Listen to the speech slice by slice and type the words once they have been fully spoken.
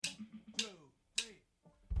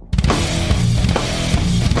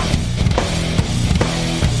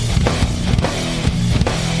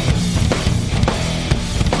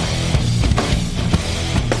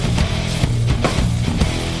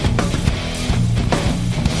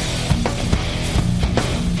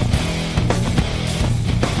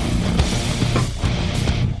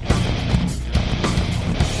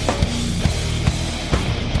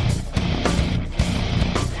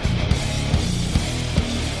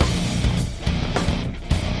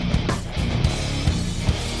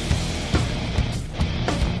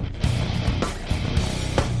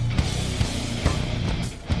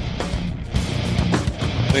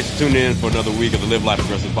tuning in for another week of the Live Life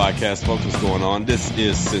Aggressive podcast. Folks, what's going on? This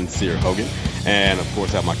is Sincere Hogan. And, of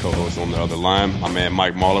course, I have my co-host on the other line, my man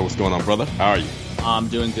Mike Mahler. What's going on, brother? How are you? I'm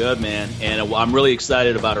doing good, man. And I'm really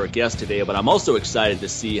excited about our guest today, but I'm also excited to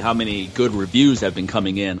see how many good reviews have been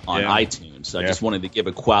coming in on iTunes. So I just wanted to give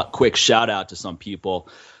a quick shout-out to some people.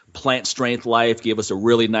 Plant Strength Life gave us a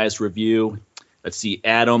really nice review. Let's see,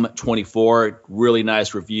 Adam24, really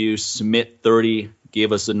nice review. Smith30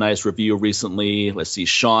 gave us a nice review recently. Let's see,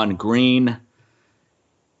 Sean Green,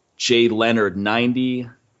 Jay Leonard 90,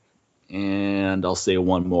 and I'll say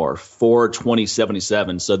one more,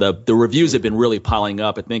 42077. So the reviews have been really piling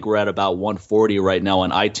up. I think we're at about 140 right now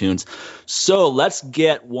on iTunes. So let's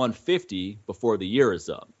get 150 before the year is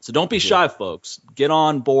up. So don't be shy, folks. Get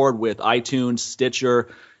on board with iTunes, Stitcher,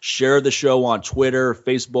 share the show on Twitter,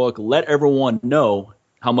 Facebook. Let everyone know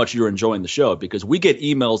how much you're enjoying the show, because we get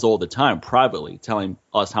emails all the time privately telling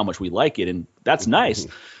us how much we like it, and that's nice.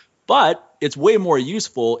 But it's way more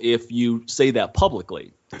useful if you say that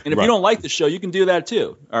publicly. And if you don't like the show, you can do that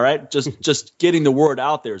too. All right. Just getting the word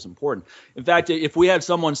out there is important. In fact, if we had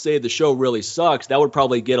someone say the show really sucks, that would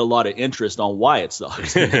probably get a lot of interest on why it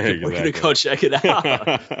sucks. We're going to go check it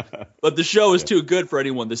out. But the show is too good for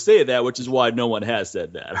anyone to say that, which is why no one has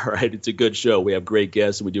said that. All right. It's a good show. We have great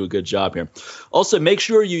guests and we do a good job here. Also, make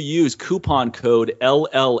sure you use coupon code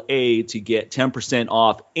LLA to get 10%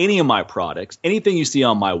 off any of my products, anything you see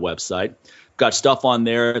on my website. Got stuff on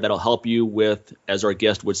there that'll help you with, as our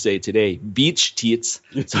guest would say today, beach teats.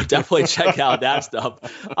 So definitely check out that stuff.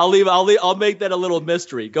 I'll make that a little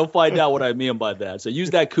mystery. Go find out what I mean by that. So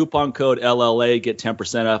use that coupon code LLA, get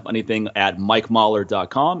 10% off anything at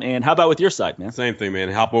MikeMahler.com. And how about with your site, man? Same thing,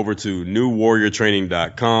 man. Hop over to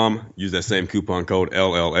newwarriortraining.com. Use that same coupon code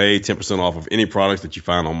LLA, 10% off of any products that you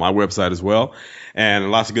find on my website as well.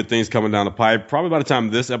 And lots of good things coming down the pipe. Probably by the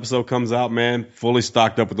time this episode comes out, man, fully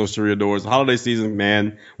stocked up with those Toreadors. The holiday season,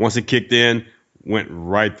 man, once it kicked in, went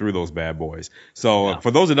right through those bad boys. So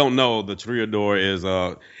for those that don't know, the Toreador is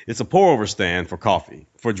it's a pour-over stand for coffee,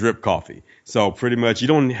 for drip coffee. So pretty much you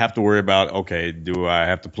don't have to worry about, okay, do I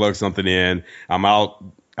have to plug something in? I'm out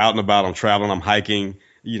and about, I'm traveling, I'm hiking,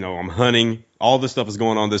 I'm hunting. All this stuff is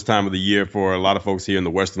going on this time of the year for a lot of folks here in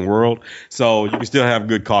the Western world. So you can still have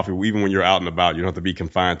good coffee even when you're out and about. You don't have to be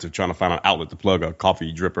confined to trying to find an outlet to plug a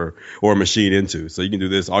coffee dripper or a machine into. So you can do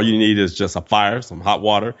this. All you need is just a fire, some hot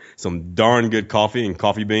water, some darn good coffee and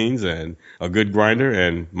coffee beans, and a good grinder,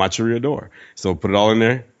 and my Toreador. So put it all in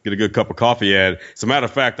there, get a good cup of coffee. And as a matter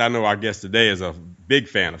of fact, I know our guest today is a big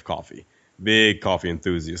fan of coffee. Big coffee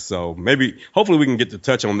enthusiast. So hopefully we can get to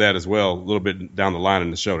touch on that as well a little bit down the line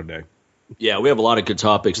in the show today. Yeah, we have a lot of good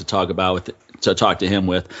topics to talk to him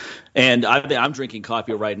with. And I'm drinking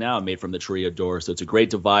coffee right now made from the Toreador. So it's a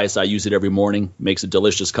great device. I use it every morning. Makes a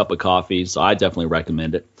delicious cup of coffee. So I definitely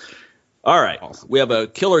recommend it. All right. Awesome. We have a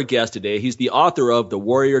killer guest today. He's the author of The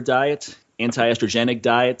Warrior Diet, Anti-Estrogenic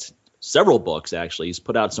Diet, several books, actually. He's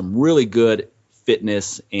put out some really good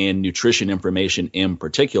fitness and nutrition information in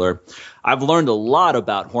particular. I've learned a lot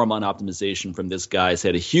about hormone optimization from this guy. He's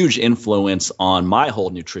had a huge influence on my whole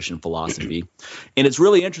nutrition philosophy. And it's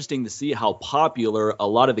really interesting to see how popular a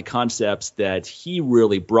lot of the concepts that he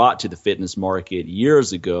really brought to the fitness market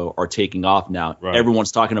years ago are taking off now. Right.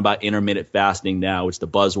 Everyone's talking about intermittent fasting now. It's the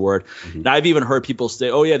buzzword. Mm-hmm. And I've even heard people say,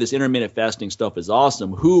 oh, yeah, this intermittent fasting stuff is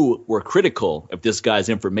awesome, who were critical of this guy's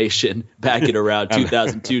information back in around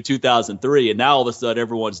 2002, 2003. And now all of a sudden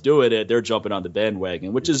everyone's doing it. They're jumping on the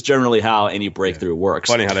bandwagon, which is generally how any breakthrough works.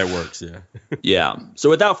 Funny how that works, yeah. Yeah. So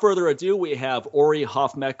without further ado, we have Ori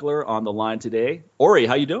Hofmekler on the line today. Ori,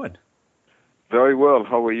 how you doing? Very well.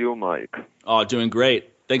 How are you, Mike? Oh, doing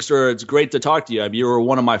great. It's great to talk to you. I mean, you were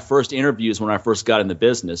one of my first interviews when I first got in the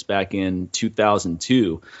business back in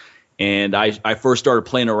 2002. And I first started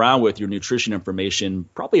playing around with your nutrition information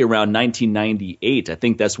probably around 1998. I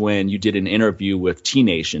think that's when you did an interview with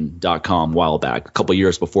TNation.com a while back, a couple of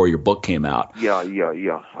years before your book came out. Yeah.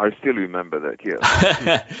 I still remember that,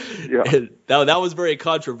 yeah. Yeah. That was very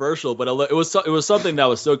controversial, but it was something that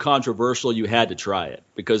was so controversial you had to try it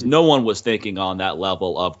because no one was thinking on that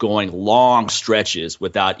level of going long stretches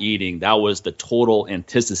without eating. That was the total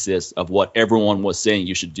antithesis of what everyone was saying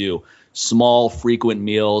you should do. Small, frequent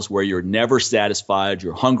meals where you're never satisfied,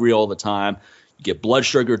 you're hungry all the time, you get blood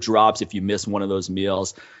sugar drops if you miss one of those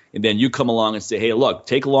meals, and then you come along and say, hey, look,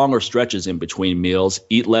 take longer stretches in between meals,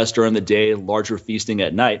 eat less during the day, larger feasting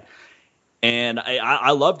at night. And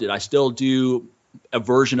I loved it. I still do a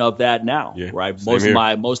version of that now, right?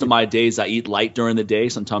 Most of my days I eat light during the day.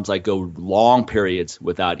 Sometimes I go long periods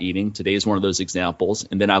without eating. Today's one of those examples.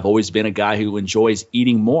 And then I've always been a guy who enjoys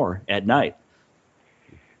eating more at night.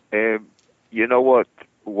 You know what?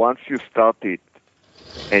 once you start it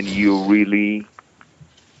and you really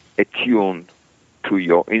attune to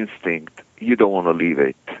your instinct, you don't want to leave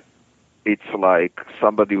it. It's like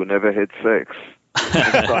somebody who never had sex.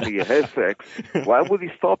 Next time he has sex, why would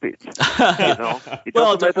he stop it? You know, it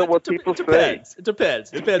doesn't matter what people say. It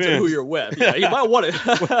depends on who you're with. Yeah, you might want it.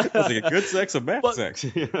 Was it good sex or bad sex?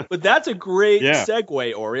 But that's a great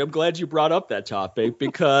segue, Ori. I'm glad you brought up that topic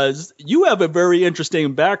because you have a very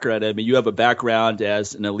interesting background. I mean, you have a background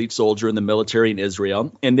as an elite soldier in the military in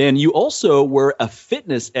Israel, and then you also were a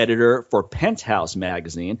fitness editor for Penthouse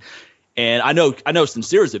magazine. And I know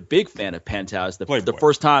Sincere is a big fan of Penthouse. The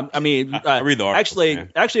first time, I mean, I read the articles,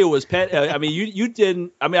 actually, it was I mean, you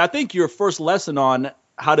didn't. I mean, I think your first lesson on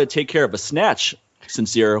how to take care of a snatch,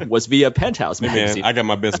 Sincere, was via Penthouse magazine. Man, I got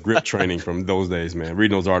my best grip training from those days, man.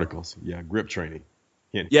 Reading those articles, grip training.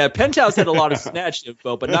 Yeah, Penthouse had a lot of snatch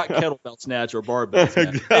info, but not kettlebell snatch or barbell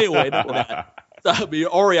snatch. Anyway, enough of that. So, I mean,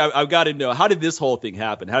 Ori, I've got to know, how did this whole thing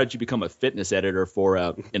happen? How did you become a fitness editor for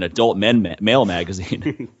an adult male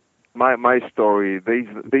magazine? My story,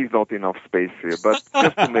 there's not enough space here, but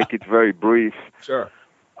just to make it very brief. Sure.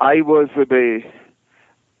 I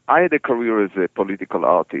had a career as a political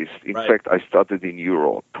artist. In fact, I started in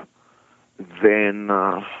Europe. Then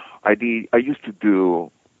I used to do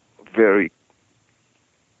very,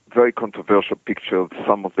 very controversial pictures.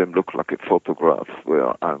 Some of them look like a photograph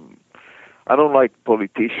where I don't like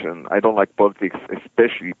politicians. I don't like politics,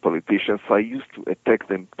 especially politicians. So I used to attack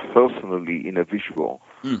them personally in a visual.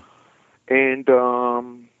 Mm. And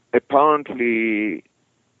apparently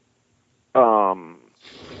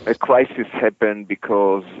a crisis happened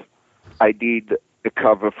because I did a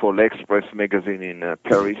cover for L'Express magazine in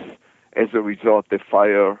Paris. As a result, the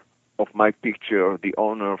fire of my picture, the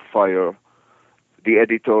owner fired the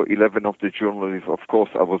editor, 11 of the journalists. Of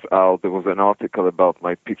course, I was out. There was an article about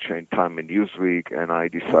my picture in Time and Newsweek, and I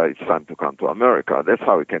decided it's time to come to America. That's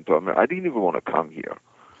how I came to America. I didn't even want to come here.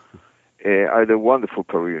 I had a wonderful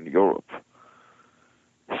career in Europe.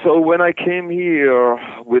 So when I came here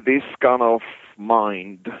with this kind of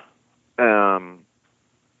mind, the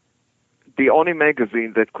only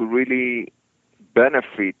magazine that could really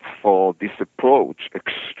benefit for this approach,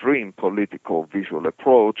 extreme political visual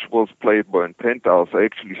approach, was Playboy and Penthouse. I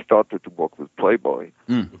actually started to work with Playboy.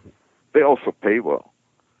 Mm. They also pay well.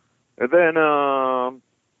 And then I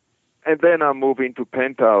moved into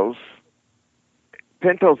Penthouse.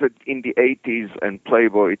 Penthouse in the 80s and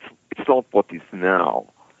Playboy, it's not what is now.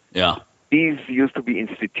 Yeah. These used to be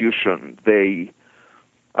institutions. I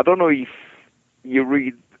don't know if you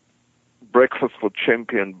read Breakfast for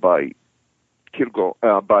Champion by Kurt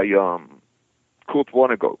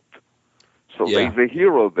Vonnegut. So there's a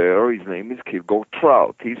hero there. His name is Kilgore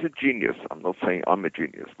Trout. He's a genius. I'm not saying I'm a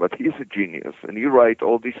genius, but he's a genius. And he writes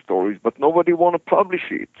all these stories, but nobody want to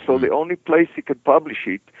publish it. So the only place he can publish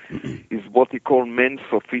it is what he called Men's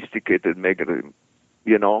Sophisticated Magazine.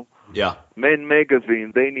 You know? Yeah. Men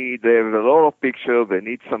Magazine, they have a lot of pictures, they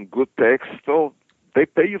need some good text, so they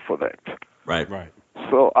pay you for that. Right.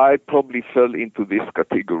 So I probably fell into this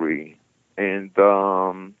category. And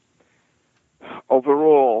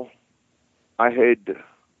overall, I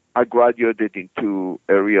graduated in 2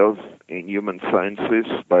 areas, in human sciences,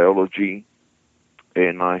 biology,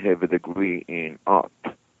 and I have a degree in art.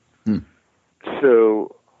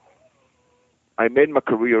 So I made my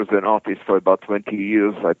career as an artist for about 20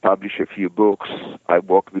 years. I published a few books. I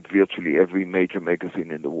worked with virtually every major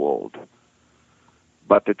magazine in the world.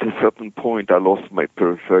 But at a certain point, I lost my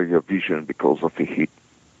peripheral vision because of a hit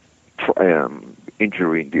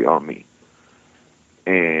injury in the army.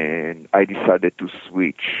 And I decided to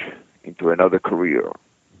switch into another career.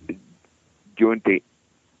 During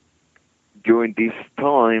this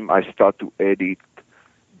time, I started to edit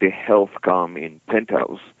the health column in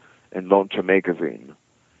Penthouse and launch a magazine.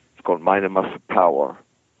 It's called Mind and Muscle Power.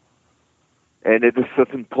 And at a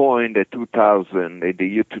certain point, in the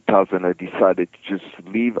year 2000, I decided to just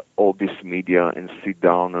leave all this media and sit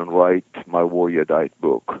down and write my Warrior Diet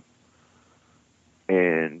book.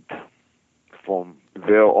 And from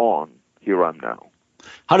there on, here I'm now.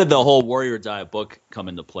 How did the whole Warrior Diet book come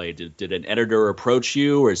into play? Did an editor approach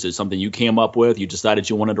you, or is it something you came up with? You decided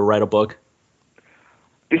you wanted to write a book?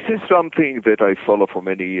 This is something that I follow for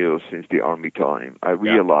many years since the Army time. I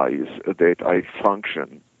realize that I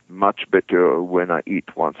function much better when I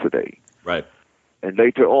eat once a day. Right. And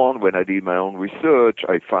later on, when I did my own research,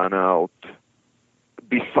 I found out,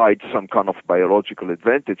 besides some kind of biological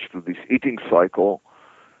advantage to this eating cycle,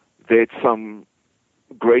 that some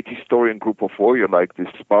great historian group of warriors like the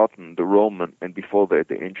Spartan, the Roman, and before that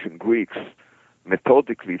the ancient Greeks,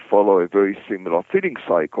 methodically follow a very similar feeding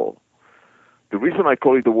cycle. the reason I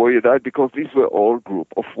call it the warrior diet, because these were all group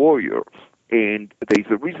of warriors. And there's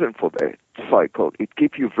a reason for that cycle. It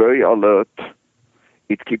keeps you very alert.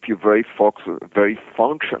 It keeps you very focused, very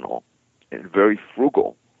functional, and very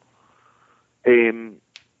frugal. And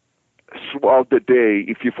throughout the day,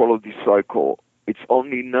 if you follow this cycle, it's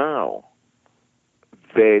only now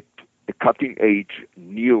that a cutting-edge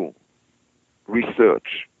new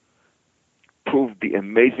research proved the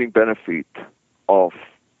amazing benefit of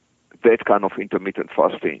that kind of intermittent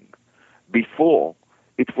fasting. Before,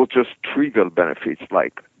 it was just trivial benefits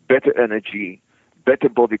like better energy, better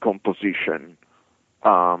body composition,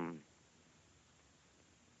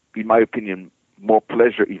 in my opinion, more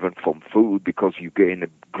pleasure even from food, because you gain a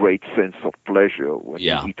great sense of pleasure when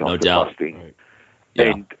you eat after fasting. Right. Yeah.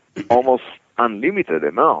 And almost unlimited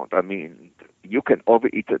amount. I mean, you can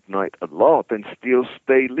overeat at night a lot and still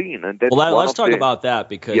stay lean. And that's let's talk about that,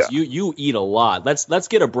 because you eat a lot. Let's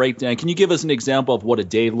get a breakdown. Can you give us an example of what a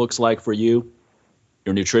day looks like for you,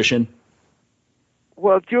 your nutrition?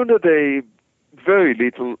 Well, during the day, very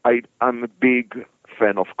little. I'm a big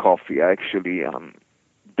fan of coffee. I actually am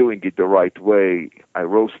doing it the right way. I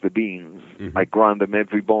roast the beans. Mm-hmm. I grind them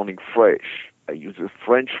every morning fresh. I use a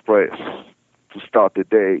French press to start the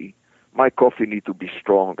day. My coffee needs to be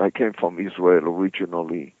strong. I came from Israel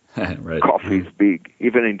originally. Right. Coffee is big.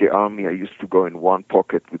 Even in the army, I used to go in one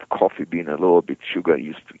pocket with coffee bean, a little bit sugar. I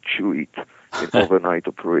used to chew it in overnight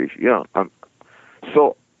operation. Yeah.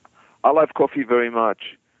 So I love coffee very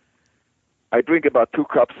much. I drink about 2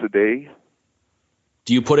 cups a day.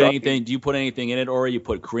 Do you put anything in it, or you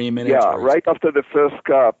put cream in it? Yeah, right after the first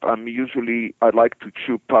cup, I like to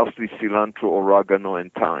chew parsley, cilantro, oregano,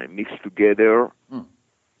 and thyme mixed together.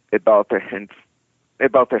 About a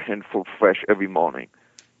handful fresh every morning.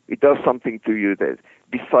 It does something to you that,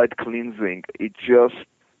 besides cleansing, it just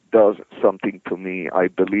does something to me. I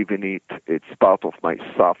believe in it. It's part of my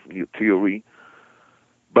soft new theory.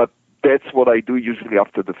 But that's what I do usually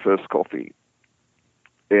after the first coffee.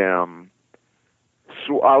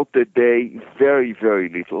 Throughout the day, very, very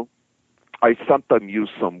little. I sometimes use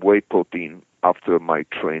some whey protein after my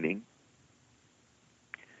training.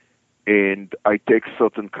 And I take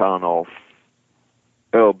certain kind of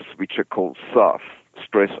herbs which are called SAF,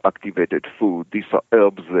 stress-activated food. These are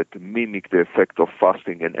herbs that mimic the effect of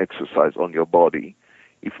fasting and exercise on your body.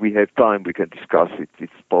 If we have time, we can discuss it.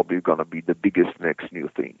 It's probably going to be the biggest next new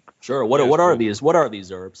thing. Sure. What are these? What are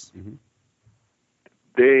these herbs? Mm-hmm.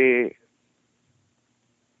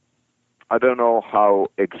 I don't know how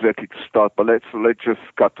exactly to start, but let's just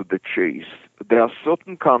cut to the chase. There are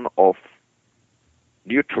certain kind of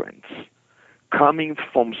nutrients coming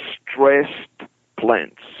from stressed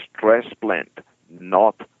plant,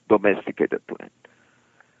 not domesticated plant.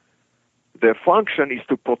 Their function is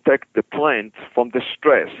to protect the plant from the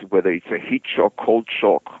stress, whether it's a heat shock, cold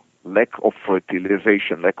shock, lack of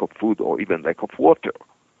fertilization, lack of food, or even lack of water.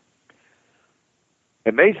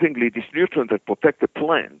 Amazingly, these nutrients that protect the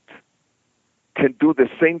plant can do the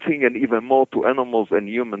same thing and even more to animals and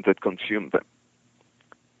humans that consume them.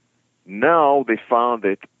 Now they found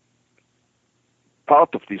that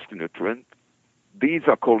part of this nutrient, these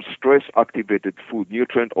are called stress-activated food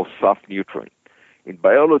nutrient or soft nutrient. In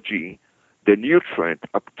biology, the nutrient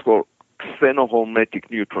are called xenohormetic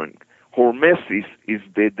nutrient. Hormesis is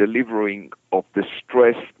the delivering of the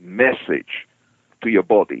stress message to your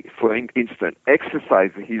body. For instance,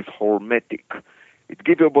 exercise is hormetic. It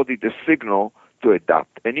gives your body the signal to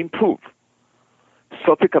adapt and improve.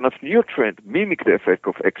 Certain kind of nutrient mimic the effect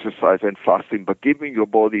of exercise and fasting by giving your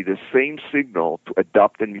body the same signal to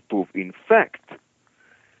adapt and improve. In fact,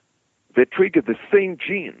 they trigger the same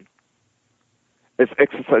gene as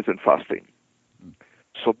exercise and fasting.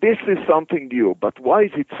 So this is something new, but why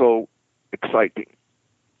is it so exciting?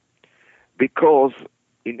 Because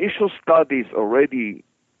initial studies already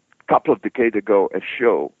a couple of decades ago have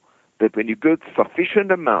shown that when you get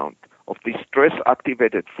sufficient amount of this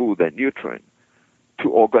stress-activated food and nutrient to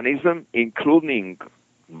organisms, including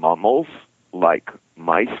mammals, like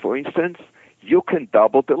mice, for instance, you can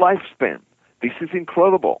double the lifespan. This is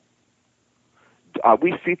incredible. Are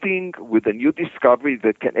we sitting with a new discovery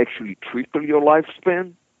that can actually triple your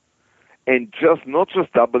lifespan? And not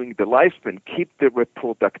just doubling the lifespan, keep the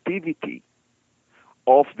reproductivity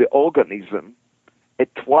of the organism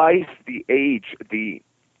at twice the age, the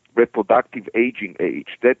reproductive aging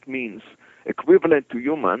age. That means equivalent to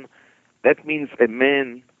human. That means a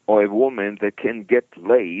man or a woman that can get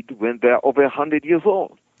laid when they're over 100 years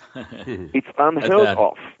old. It's unheard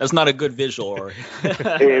of. That's not a good visual, Ori.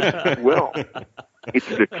 Well, it's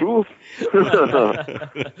the truth.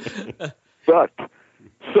 But,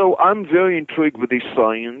 so I'm very intrigued with this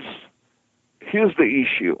science. Here's the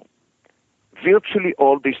issue. Virtually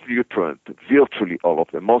all these nutrients, virtually all of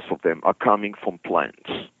them, most of them are coming from plants.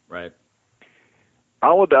 Right.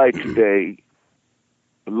 Our diet today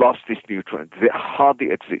lost these nutrients. They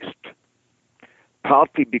hardly exist.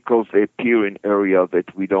 Partly because they appear in areas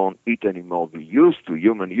that we don't eat anymore.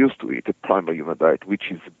 Humans used to eat a primary human diet,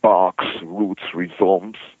 which is barks, roots,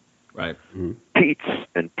 rhizomes, right, pits,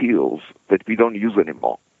 and peels that we don't use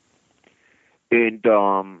anymore. And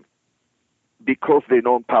because they're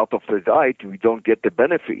not part of the diet, we don't get the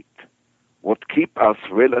benefit. What keeps us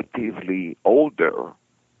relatively older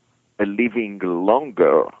and living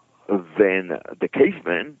longer than the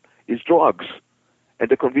cavemen is drugs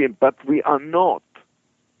and the convenience. But we are not.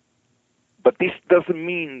 But this doesn't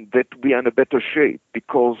mean that we are in a better shape,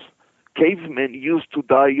 because cavemen used to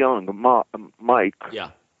die young, Mike.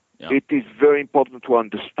 Yeah. It is very important to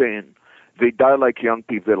understand. They die like young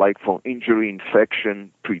people, like from injury,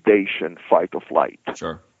 infection, predation, fight or flight.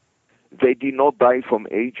 Sure. They did not die from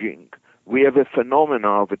aging. We have a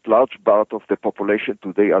phenomenon that large part of the population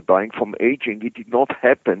today are dying from aging. It did not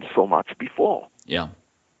happen so much before. Yeah.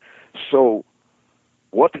 So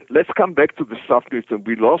let's come back to the soft nutrient.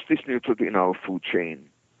 We lost this nutrient in our food chain.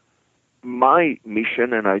 My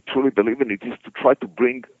mission, and I truly believe in it, is to try to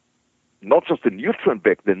bring not just the nutrient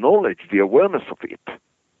back, the knowledge, the awareness of it.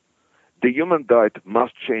 The human diet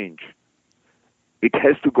must change. It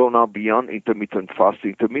has to go now beyond intermittent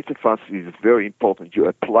fasting. Intermittent fasting is very important. You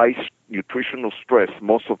apply nutritional stress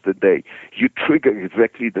most of the day. You trigger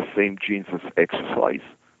exactly the same genes as exercise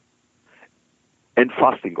and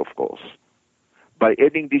fasting, of course. By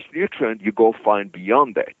adding this nutrient, you go find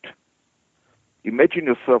beyond that. Imagine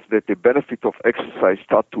yourself that the benefit of exercise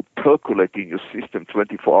start to percolate in your system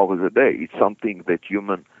 24 hours a day. It's something that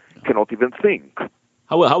human cannot even think.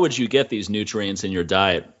 How would you get these nutrients in your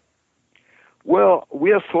diet? Well,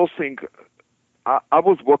 we are sourcing. I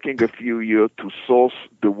was working a few years to source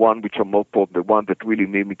the one which are more important, the one that really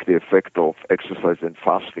mimic the effect of exercise and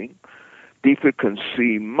fasting. People can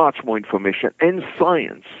see much more information and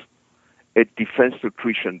science at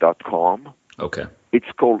defensenutrition.com. Okay.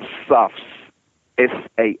 It's called SAFs,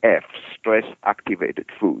 SAF, stress-activated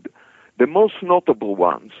food. The most notable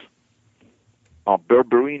ones are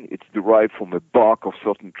berberine. It's derived from the bark of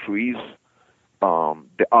certain trees.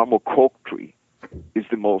 The armor cork tree is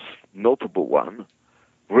the most notable one.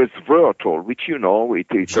 Resveratrol, which you know,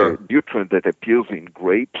 it is a nutrient that appears in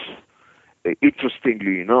grapes.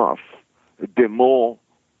 Interestingly enough, the more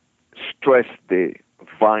stressed the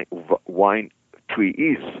wine tree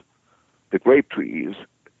is, the grape tree is,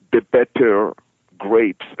 the better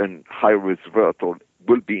grapes and high resveratrol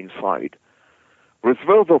will be inside.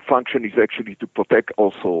 Resveratrol function is actually to protect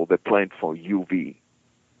also the plant from UV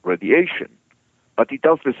radiation, but it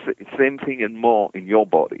does the same thing and more in your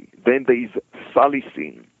body. Then there is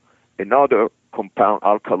salicin, another compound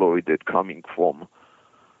alkaloid that coming from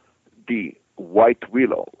the white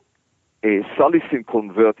willow. Salicin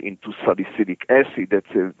convert into salicylic acid.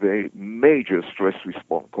 That's a very major stress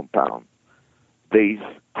response compound. There is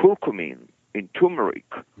curcumin in turmeric,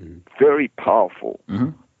 very powerful.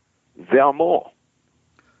 There are more.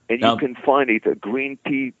 And you can find it, a green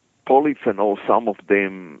tea, polyphenol, some of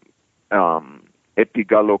them,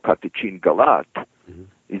 epigallocatechin galat,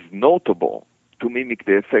 is notable to mimic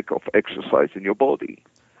the effect of exercise in your body.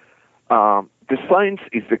 The science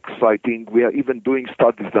is exciting. We are even doing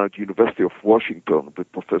studies now at the University of Washington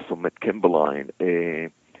with Professor Matt Kimberline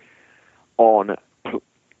on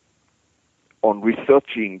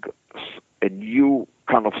researching a new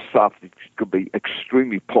kind of stuff that could be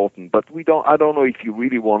extremely potent. But I don't know if you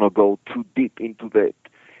really want to go too deep into that.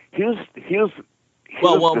 Here's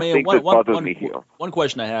Well, the man, thing that bothers me here. One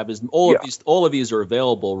question I have is all of these are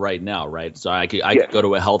available right now, right? So I could go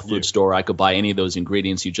to a health food store. I could buy any of those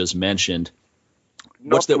ingredients you just mentioned.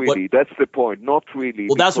 That's the point. Not really.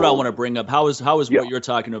 Well, that's what I want to bring up. How is what you're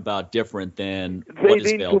talking about different than what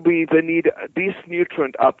is available? This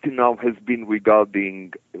nutrient up to now has been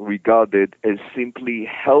regarded as simply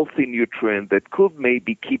healthy nutrient that could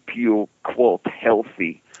maybe keep you, quote,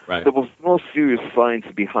 healthy. Right. There was no serious science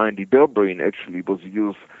behind it. Berberine actually was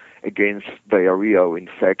used against diarrhea or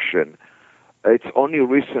infection. It's only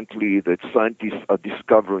recently that scientists are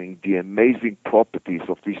discovering the amazing properties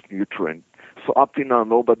of this nutrient. So up to now,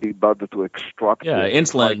 nobody bothered to extract. Yeah,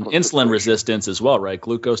 insulin resistance as well, right?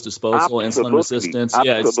 Glucose disposal, insulin resistance.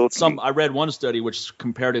 Absolutely. I read one study which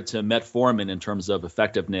compared it to metformin in terms of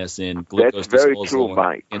effectiveness in glucose disposal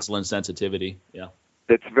and insulin sensitivity. Yeah.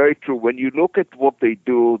 That's very true. When you look at what they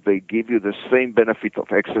do, they give you the same benefit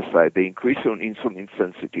of exercise. They increase your insulin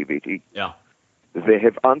sensitivity. Yeah. They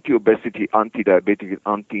have anti-obesity, anti-diabetic,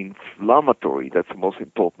 anti-inflammatory, that's the most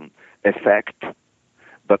important effect.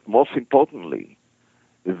 But most importantly,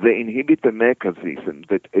 they inhibit the mechanism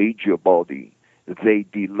that age your body. They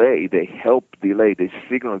help delay, they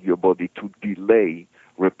signal your body to delay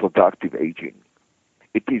reproductive aging.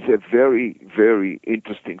 It is a very, very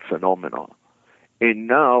interesting phenomenon. And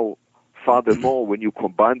now, furthermore, when you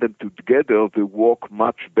combine them together, they work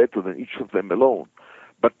much better than each of them alone.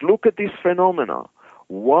 But look at this phenomena.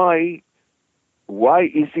 Why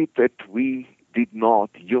is it that we did not,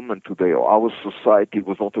 human today, or our society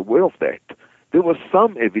was not aware of that? There was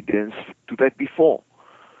some evidence to that before.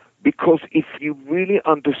 Because if you really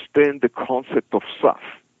understand the concept of SAF,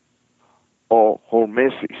 or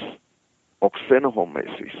hormesis, or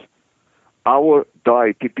xenohormesis, our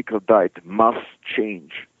diet, typical diet, must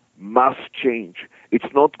change.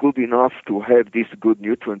 It's not good enough to have this good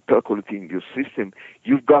nutrient percolating in your system.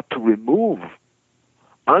 You've got to remove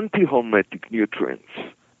anti-hormetic nutrients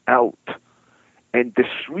out. And the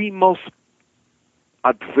three most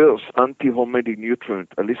adverse anti-hormetic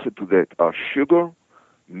nutrients, I listen to that, are sugar,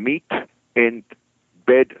 meat, and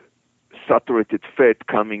bad saturated fat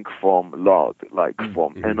coming from lard, like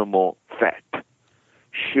from animal fat.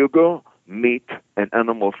 Sugar, meat, and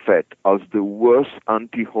animal fat are the worst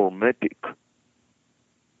anti-hormetic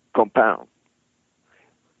compound.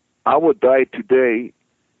 Our diet today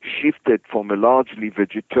shifted from a largely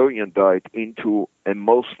vegetarian diet into a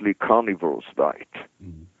mostly carnivorous diet.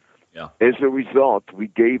 Yeah. As a result, we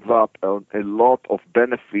gave up a lot of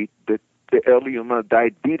benefit that the early human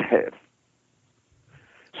diet did have.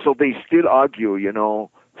 So they still argue,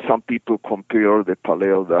 some people compare the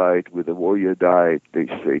paleo diet with the warrior diet. They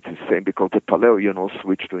say it's the same because the paleo,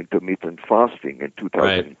 switched to intermittent fasting in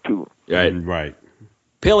 2002. Right.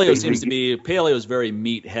 Paleo is very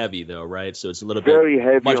meat heavy though, right? So it's a little very bit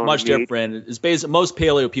heavy much different. It's basically most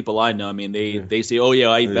paleo people I know. I mean, they say, oh yeah,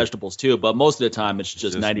 I eat vegetables too, but most of the time it's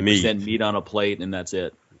just 90% meat on a plate and that's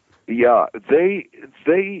it. Yeah,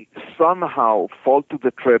 they somehow fall to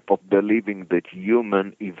the trap of believing that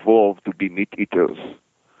humans evolved to be meat eaters.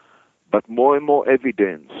 But more and more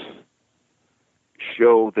evidence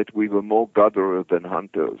show that we were more gatherers than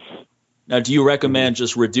hunters. Now, do you recommend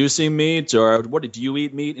just reducing meat, or what? Do you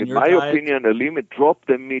eat meat in your diet? In my opinion, a limit. Drop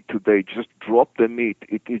the meat today. Just drop the meat.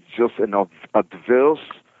 It is just an adverse.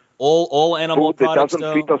 All animal products, that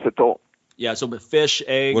doesn't fit us at all. Yeah, so fish,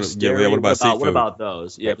 eggs, dairy. What about seafood? What about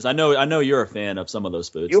those? Yeah, because I know you're a fan of some of those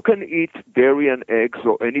foods. You can eat dairy and eggs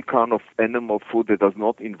or any kind of animal food that does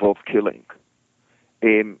not involve killing.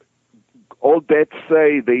 All that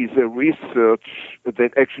say there is a research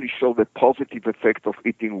that actually shows the positive effect of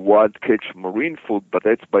eating wild catch marine food, but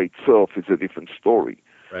that by itself is a different story.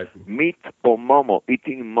 Right. Meat or mammal,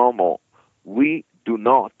 eating mammal, we do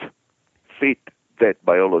not fit that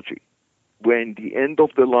biology. We're in the end of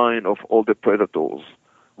the line of all the predators.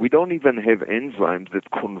 We don't even have enzymes that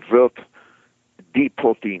convert D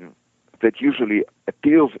protein that usually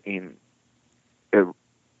appears in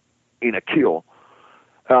a kill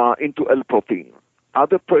into L protein.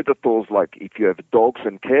 Other predators, like if you have dogs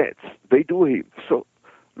and cats, they do it. So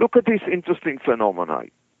look at this interesting phenomenon.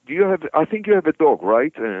 I think you have a dog,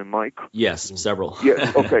 right, Mike? Yes, several.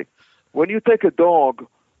 Yes, okay. When you take a dog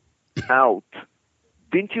out,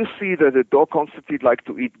 didn't you see that the dog constantly like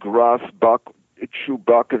to eat grass, chew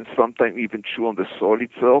bark, and sometimes even chew on the soil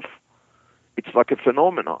itself? It's like a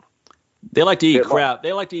phenomenon. They like to eat crap.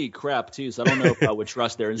 They like to eat crap too. So I don't know if I would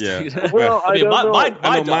trust their instinct. Yeah. Well, I don't know.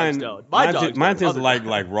 My dogs don't. Mine tends to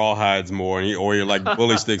like raw hides more, or you like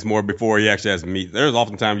bully sticks more before he actually has meat. There's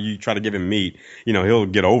oftentimes you try to give him meat, he'll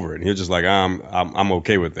get over it. And he'll just like I'm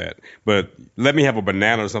okay with that. But let me have a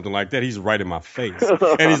banana or something like that. He's right in my face,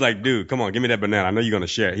 and he's like, dude, come on, give me that banana. I know you're gonna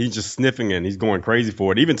share. He's just sniffing it. And he's going crazy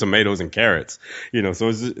for it. Even tomatoes and carrots, So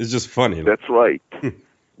it's just funny. That's right.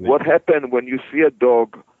 What happened when you see a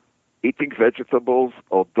dog eating vegetables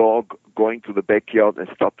or dog going to the backyard and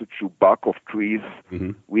start to chew bark of trees?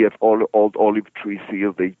 Mm-hmm. We have old olive trees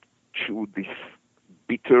here. They chew these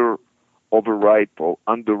bitter, overripe or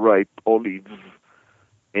underripe olives,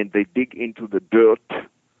 and they dig into the dirt.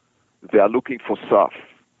 They are looking for stuff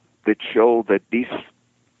that show that this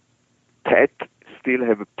pet still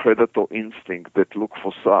have a predator instinct that look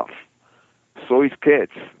for stuff. So is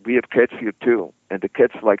cats. We have cats here too, and the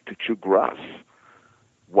cats like to chew grass.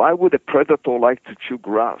 Why would a predator like to chew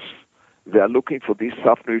grass? They are looking for this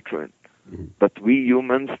soft nutrient. Mm-hmm. But we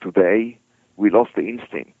humans today, we lost the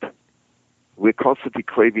instinct. We're constantly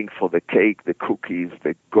craving for the cake, the cookies,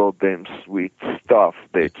 the goddamn sweet stuff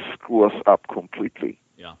that screw us up completely.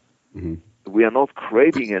 Yeah. Mm-hmm. We are not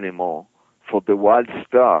craving anymore for the wild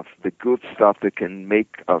stuff, the good stuff that can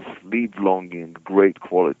make us live long in great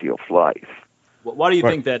quality of life. Why do you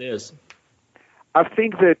think that is? I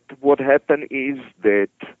think that what happened is that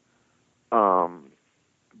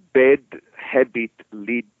bad habit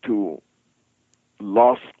lead to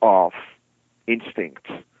loss of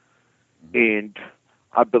instincts. And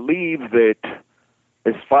I believe that,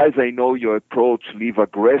 as far as I know, your approach, live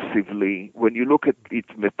aggressively, when you look at it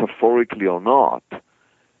metaphorically or not,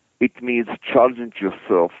 it means challenge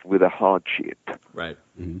yourself with a hardship. Right.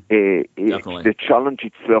 Definitely. The challenge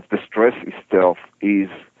itself, the stress itself, is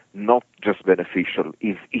not just beneficial,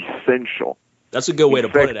 is essential. That's a good way to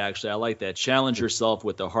put it, actually. I like that. Challenge yourself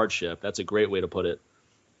with the hardship. That's a great way to put it.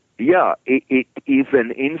 Yeah, it is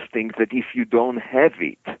an instinct that if you don't have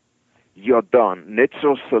it, you're done.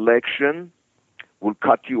 Natural selection will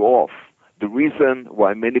cut you off. The reason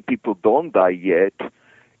why many people don't die yet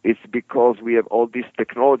is because we have all this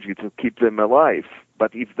technology to keep them alive.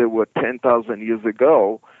 But if they were 10,000 years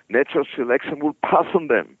ago, natural selection will pass on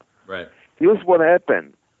them. Right. Here's what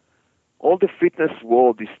happened. All the fitness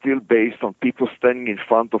world is still based on people standing in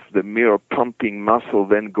front of the mirror, pumping muscle,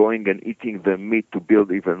 then going and eating the meat to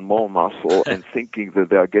build even more muscle and thinking that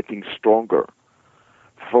they are getting stronger.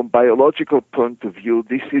 From biological point of view,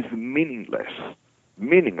 this is meaningless.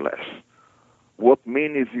 Meaningless. What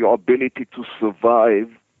means is your ability to survive,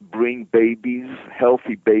 bring babies,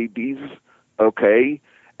 healthy babies, okay,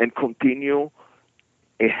 and continue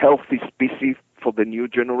a healthy species for the new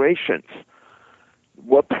generations.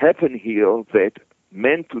 What happened here that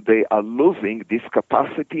men today are losing this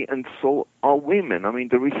capacity, and so are women. I mean,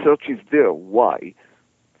 the research is there. Why?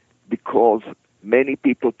 Because many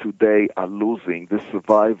people today are losing the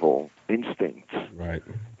survival instincts. Right.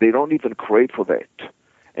 They don't even crave for that.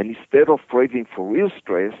 And instead of craving for real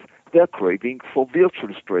stress, they're craving for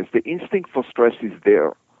virtual stress. The instinct for stress is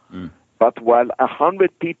there. But while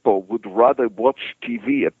 100 people would rather watch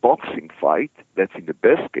TV, a boxing fight, that's in the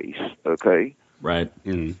best case, okay? Right.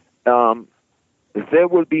 There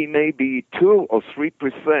will be maybe 2 or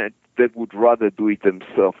 3% that would rather do it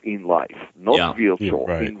themselves in life, not virtual,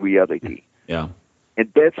 in reality. Yeah.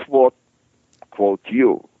 And that's what, quote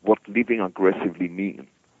you, what living aggressively means.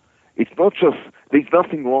 It's not just, there's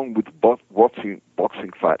nothing wrong with watching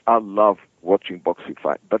boxing fight. I love watching boxing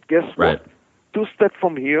fight. But guess what? 2 steps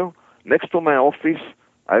from here, next to my office,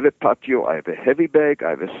 I have a patio, I have a heavy bag,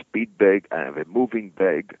 I have a speed bag, I have a moving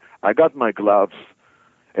bag. I got my gloves.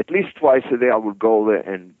 At least twice a day I will go there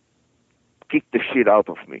and kick the shit out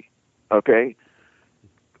of me. Okay?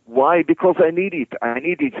 Why? Because I need it. I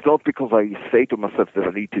need it. It's not because I say to myself that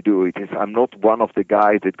I need to do it. I'm not one of the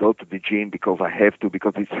guys that go to the gym because I have to,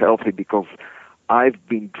 because it's healthy, because I've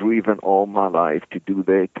been driven all my life to do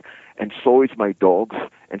that. And so is my dogs,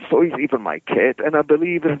 and so is even my cat. And I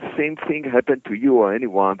believe that the same thing happened to you or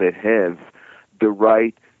anyone that has the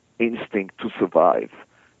right instinct to survive.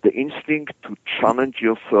 The instinct to challenge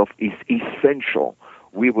yourself is essential.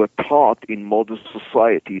 We were taught in modern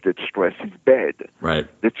society that stress is bad. Right.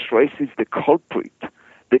 That stress is the culprit.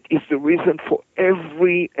 That is the reason for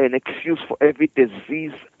an excuse for every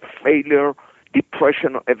disease, failure,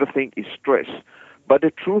 depression, or everything is stress. But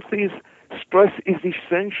the truth is, stress is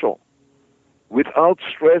essential. Without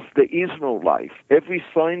stress, there is no life. Every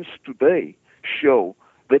science today show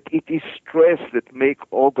that it is stress that make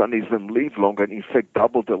organism live longer and in fact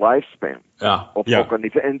double the lifespan of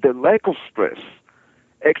organism. And the lack of stress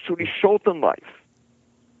actually shorten life.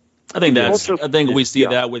 I think we see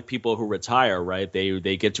that with people who retire, right?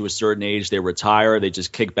 They get to a certain age, they retire, they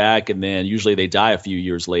just kick back, and then usually they die a few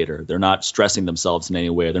years later. They're not stressing themselves in any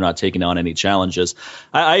way. They're not taking on any challenges.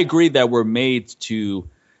 I agree that we're made to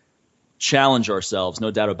challenge ourselves,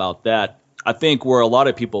 no doubt about that. I think where a lot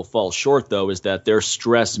of people fall short, though, is that their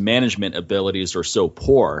stress management abilities are so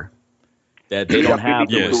poor that they don't have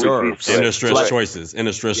the reserves. And their stress choices. And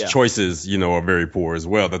their stress choices, are very poor as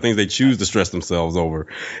well. The things they choose to stress themselves over,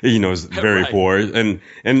 is very poor. And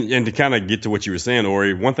to kind of get to what you were saying,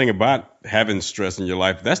 Ori, one thing about having stress in your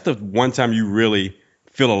life, that's the one time you really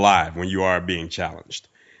feel alive, when you are being challenged.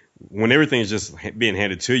 When everything is just being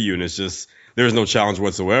handed to you and it's just, there's no challenge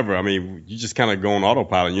whatsoever. I mean, you just kind of go on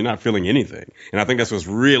autopilot and you're not feeling anything. And I think that's what's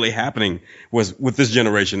really happening with this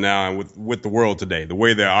generation now and with the world today, the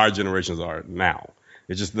way that our generations are now.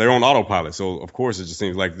 It's just, they're on autopilot. So, of course, it just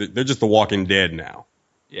seems like they're just the walking dead now.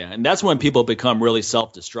 Yeah, and that's when people become really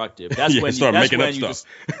self-destructive. That's when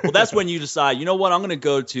that's when you decide, you know what, I'm going to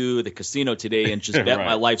go to the casino today and just bet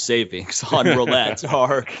my life savings on roulette.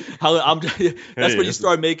 Or that's when you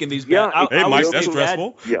start making these bad. Hey, Mike, that's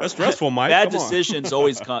stressful. That's stressful, Mike. Bad decisions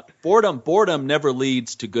always come. Boredom never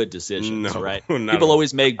leads to good decisions, right? People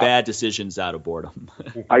always make bad decisions out of boredom.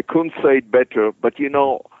 I couldn't say it better, but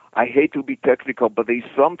I hate to be technical, but there's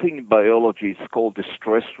something in biology. It's called the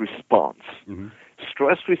stress response. Mm-hmm.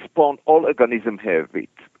 Stress response, all organisms have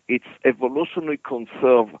it. It's evolutionarily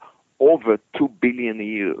conserved over 2 billion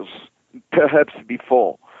years, perhaps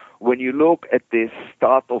before. When you look at the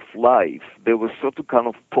start of life, there was certain kind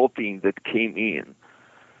of protein that came in.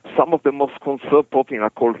 Some of the most conserved protein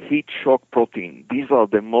are called heat shock protein. These are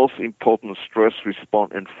the most important stress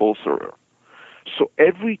response enforcer. So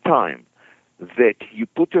every time that you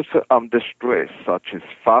put yourself under stress, such as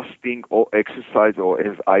fasting or exercise, or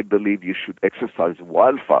as I believe you should exercise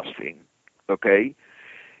while fasting, okay,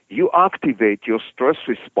 you activate your stress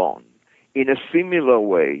response in a similar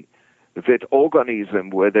way that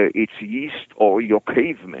organism, whether it's yeast or your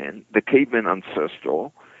the caveman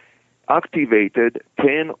ancestor, activated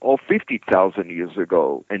 10 or 50,000 years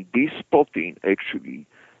ago. And this protein, actually,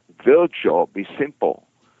 their job is simple.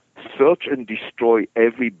 Search and destroy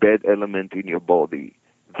every bad element in your body.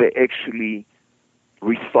 They actually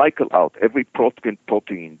recycle out every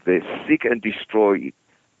protein. They seek and destroy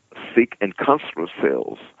sick and cancerous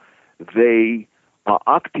cells. They are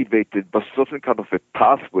activated by certain kind of a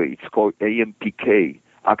pathway. It's called AMPK,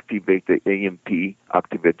 activated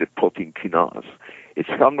protein kinase. It's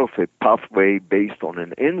kind of a pathway based on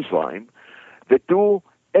an enzyme that do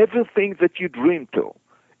everything that you dream to.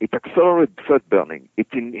 It accelerates fat burning. It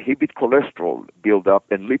inhibits cholesterol buildup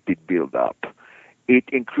and lipid buildup. It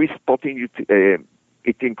increases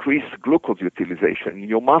glucose utilization in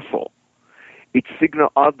your muscle. It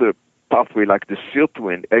signals other pathway like the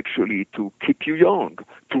sirtuin actually to keep you young,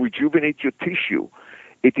 to rejuvenate your tissue.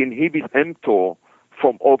 It inhibits mTOR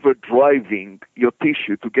from overdriving your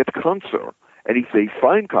tissue to get cancer. And if they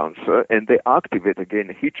find cancer and they activate again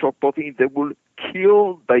heat shock protein, they will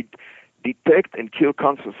detect and kill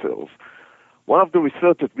cancer cells. One of the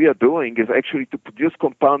research that we are doing is actually to produce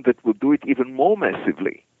compound that will do it even more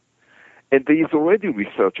massively. And there is already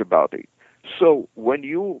research about it. So when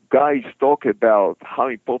you guys talk about how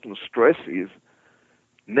important stress is,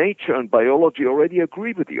 nature and biology already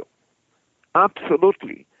agree with you.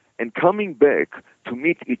 Absolutely. And coming back to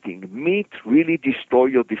meat eating, meat really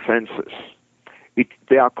destroys your defenses.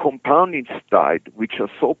 There are compounds inside which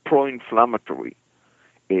are so pro-inflammatory.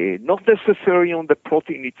 Not necessarily on the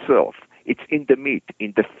protein itself. It's in the meat,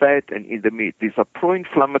 in the fat and in the meat. These are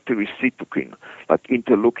pro-inflammatory cytokine, like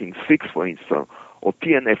interleukin-6, for instance, or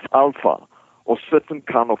TNF-alpha, or certain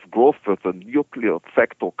kind of growth factor, nuclear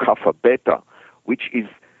factor kappa beta, which is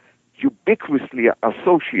ubiquitously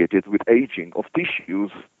associated with aging of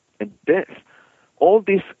tissues and death. All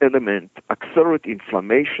these elements accelerate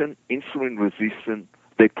inflammation, insulin resistance,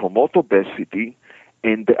 they promote obesity,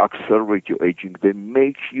 and they accelerate your aging. They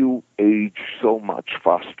make you age so much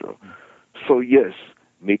faster. So yes,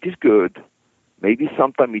 meat is good. Maybe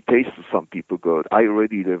sometimes it tastes to some people good. I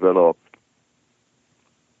already developed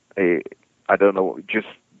it just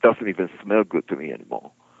doesn't even smell good to me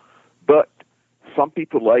anymore. But some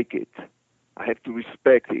people like it. I have to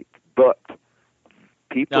respect it. But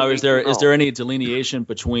people now, is there any delineation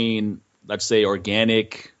between, let's say,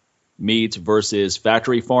 organic meat versus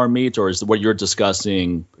factory farm meat, or is what you're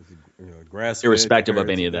discussing irrespective of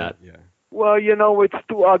any of that? Yeah. Well, it's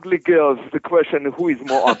two ugly girls. The question, who is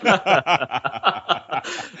more ugly?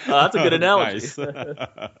 That's a good analogy.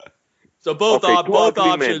 So both options are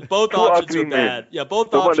bad. Yeah,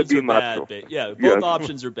 both options are bad. Both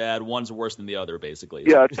options are bad. One's worse than the other, basically.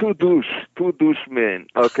 Yeah, two douche men.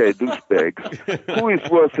 Okay, douchebags. Who is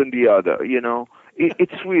worse than the other?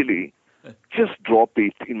 It's really. Just drop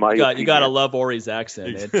it, in my opinion. You gotta love Ori's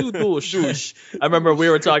accent, man. Douche. I remember we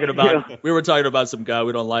were talking about some guy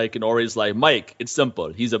we don't like, and Ori's like, Mike, it's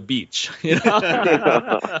simple. He's a beach. Which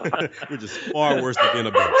is far worse than being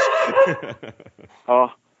a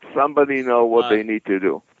beach. Somebody know what they need to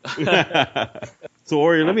do. So,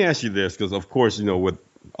 Ori, let me ask you this, because of course, with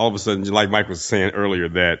all of a sudden, like Mike was saying earlier,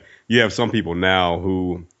 that you have some people now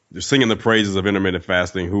who they're singing the praises of intermittent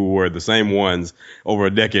fasting, who were the same ones over a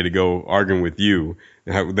decade ago arguing with you.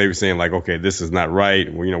 They were saying like, okay, this is not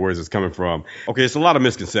right. Where is this coming from? Okay, it's a lot of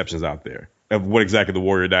misconceptions out there of what exactly the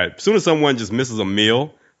warrior diet. As soon as someone just misses a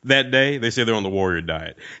meal that day, they say they're on the warrior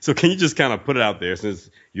diet. So can you just kind of put it out there, since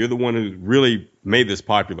you're the one who really made this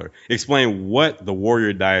popular? Explain what the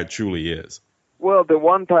warrior diet truly is. Well, the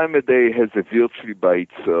one time a day has a virtue by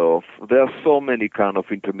itself. There are so many kind of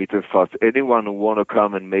intermittent fasts. Anyone who want to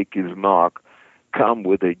come and make his mark, come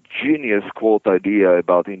with a genius quote idea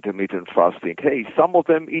about intermittent fasting. Hey, some of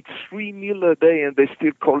them eat 3 meals a day and they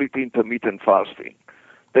still call it intermittent fasting.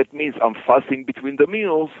 That means I'm fasting between the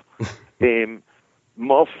meals.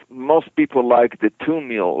 Most people like the 2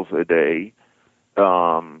 meals a day,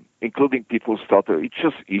 including people started. It's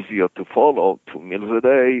just easier to follow 2 meals a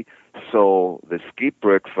day. So they skip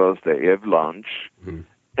breakfast, they have lunch, and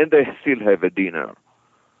they still have a dinner.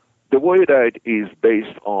 The warrior diet is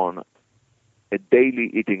based on a daily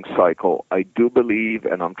eating cycle. I do believe,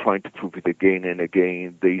 and I'm trying to prove it again and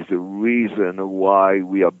again, there is a reason why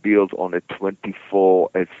we are built on a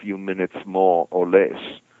 24, a few minutes more or less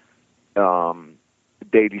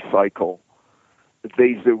daily cycle.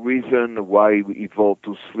 There is a reason why we evolved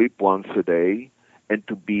to sleep once a day and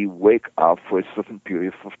to be wake up for a certain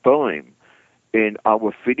period of time. And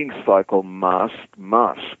our feeding cycle must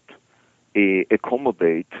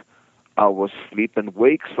accommodate our sleep and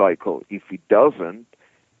wake cycle. If it doesn't,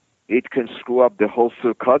 it can screw up the whole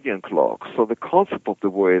circadian clock. So the concept of the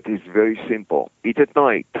word is very simple. Eat at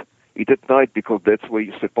night. Eat at night because that's where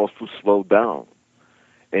you're supposed to slow down.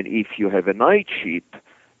 And if you have a night shift,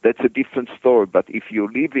 that's a different story. But if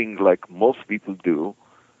you're living like most people do,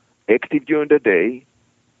 active during the day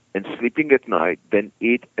and sleeping at night, then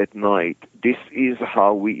eat at night. This is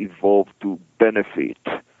how we evolved to benefit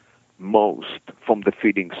most from the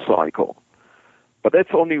feeding cycle. But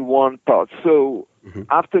that's only one part. So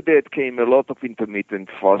after that came a lot of intermittent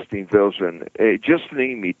fasting version. Just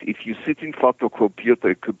name it. If you sit in front of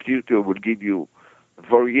a computer will give you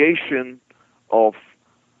variation of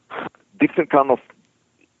different kind of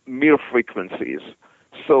meal frequencies.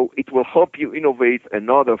 So it will help you innovate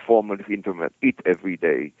another form of intermittent. Eat every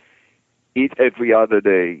day. Eat every other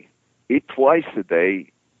day. Eat twice a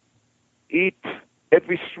day. Eat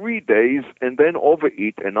every 3 days, and then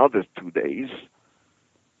overeat another 2 days.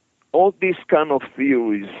 All these kind of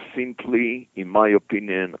theories simply, in my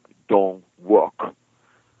opinion, don't work.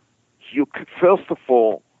 First of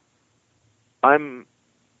all, I'm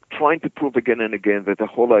trying to prove again and again that the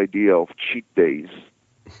whole idea of cheat days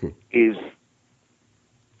is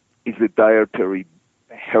a dietary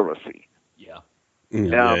heresy.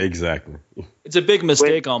 Yeah, exactly. It's a big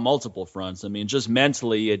mistake on multiple fronts. I mean, just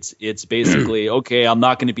mentally, it's basically, okay, I'm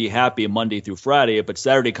not going to be happy Monday through Friday, but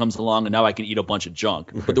Saturday comes along and now I can eat a bunch of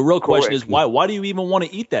junk. But the real question is, why do you even want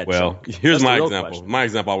to eat that junk? Well, here's my example. Question. My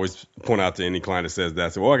example I always point out to any client that says that. I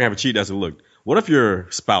say, well, I can have a cheat day. I say, look, what if your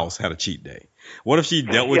spouse had a cheat day? What if she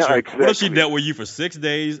dealt with you? Exactly. What if she dealt with you for 6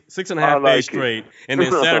 days, 6.5 days straight, and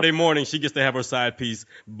then Saturday morning she gets to have her side piece,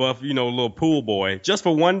 buff, little pool boy, just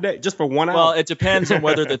for 1 day, just for 1 hour? Well, it depends on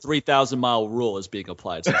whether the 3,000-mile rule is being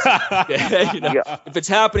applied. If it's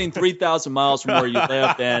happening 3,000 miles from where you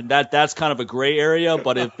live, then that's kind of a gray area.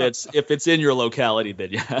 But if it's in your locality,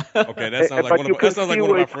 then yeah. Okay, that sounds like one of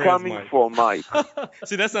my friends, Mike. From, Mike.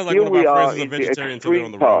 See, that sounds like one of my friends who's a vegetarian until they're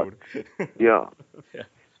on the road. Yeah.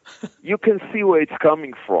 You can see where it's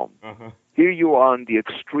coming from. Here you are in the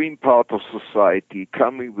extreme part of society,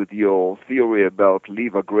 coming with your theory about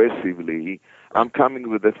live aggressively. I'm coming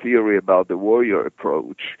with a theory about the warrior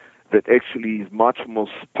approach that actually is much more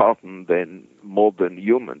Spartan than modern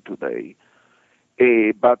human today.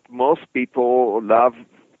 But most people love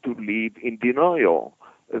to live in denial.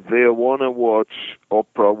 They want to watch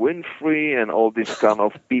Oprah Winfrey and all these kind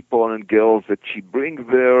of people and girls that she brings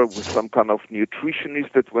there with some kind of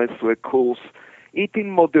nutritionist that went through a course. Eat in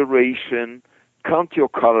moderation, count your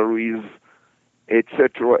calories,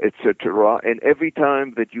 etc., etc. And every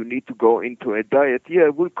time that you need to go into a diet,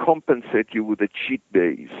 we'll compensate you with the cheat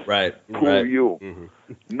days. Right. Poor you.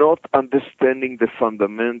 Not understanding the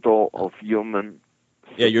fundamental of human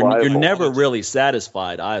you're never really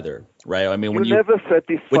satisfied either, right? I mean, when you never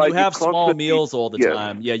satisfied, when you have small meals all the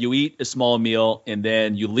time, you eat a small meal and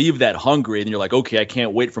then you leave that hungry and you're like, okay, I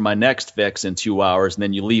can't wait for my next fix in 2 hours, and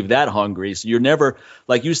then you leave that hungry. So you're never,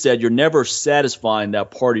 like you said, you're never satisfying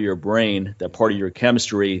that part of your brain, that part of your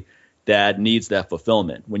chemistry that needs that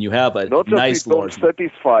fulfillment. When you have a nice large, don't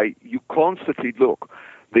satisfy, you constantly look.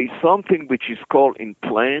 There's something which is called in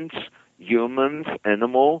plants, humans,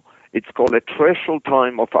 animal. It's called a threshold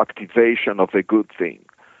time of activation of a good thing.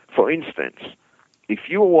 For instance, if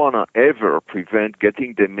you want to ever prevent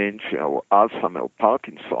getting dementia or Alzheimer's or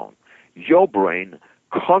Parkinson, your brain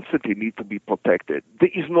constantly needs to be protected.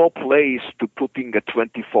 There is no place to putting a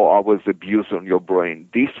 24 hours abuse on your brain.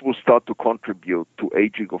 This will start to contribute to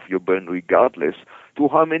aging of your brain regardless to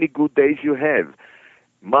how many good days you have.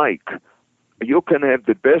 Mike, You can have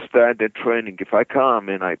the best diet and training. If I come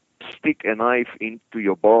and I stick a knife into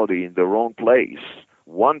your body in the wrong place,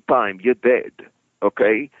 one time you're dead,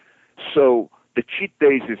 okay? So the cheat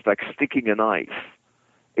days is like sticking a knife.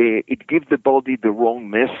 It gives the body the wrong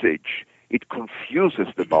message. It confuses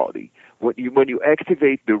the body. When you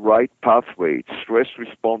activate the right pathway, stress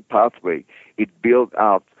response pathway, it builds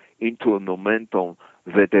out into a momentum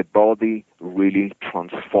that the body really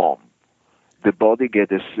transforms. The body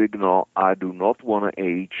gets a signal, I do not want to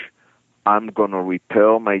age. I'm going to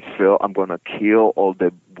repair myself. I'm going to kill all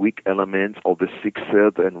the weak elements, all the sick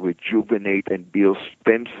cells, and rejuvenate and build.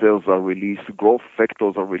 Stem cells are released. Growth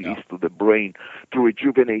factors are released to the brain to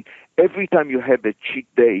rejuvenate. Every time you have a cheat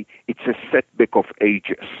day, it's a setback of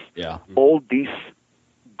ages. Yeah. All these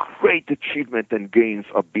great achievements and gains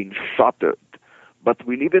are being shattered. But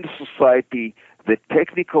we live in a society, the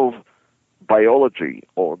technical biology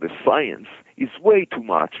or the science is way too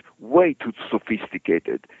much, way too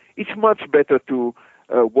sophisticated. It's much better to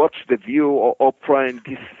watch The View or Oprah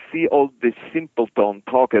and see all the simpleton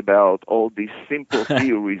talk about all these simple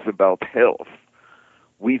theories about health.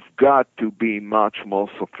 We've got to be much more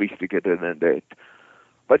sophisticated than that.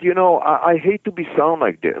 But, I hate to be sound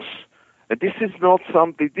like this. And this is not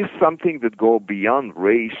something, this is something that goes beyond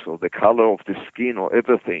race or the color of the skin or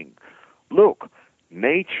everything. Look,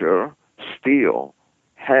 nature still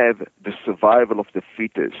have the survival of the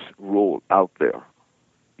fittest rule out there.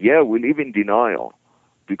 Yeah, we live in denial.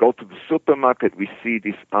 We go to the supermarket, we see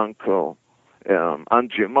this uncle,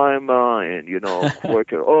 Aunt Jemima, and,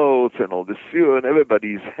 Quaker Oats and all the cereal, and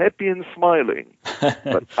everybody is happy and smiling.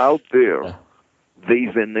 But out there, there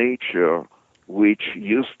is a nature which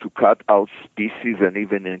used to cut out species and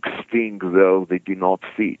even extinct though they do not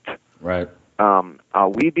fit. Right. Are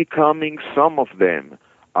we becoming some of them?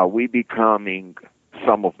 Are we becoming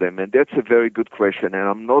some of them? And that's a very good question, and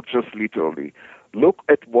I'm not just literally. Look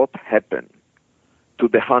at what happened to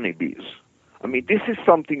the honeybees. I mean, this is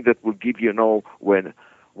something that will give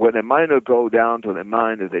when a miner go down to the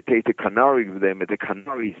mine and they take the canary with them and the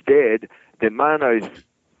canary is dead, the miner is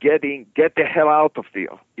get the hell out of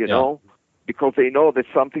there, because they know that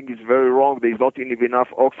something is very wrong. There's not enough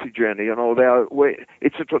oxygen.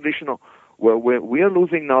 It's a traditional. Well, we are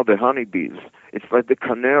losing now the honeybees. It's like the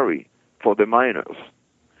canary for the miners.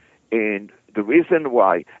 And the reason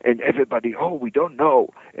why, and everybody, we don't know.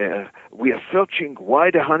 We are searching why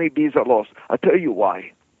the honeybees are lost. I'll tell you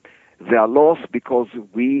why. They are lost because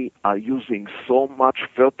we are using so much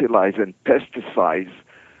fertilizer and pesticides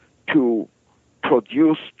to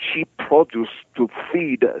produce cheap produce to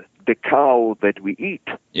feed the cow that we eat.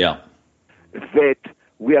 Yeah. That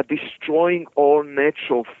we are destroying all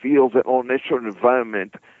natural fields and all natural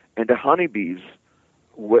environment, and the honeybees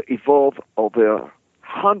were evolved over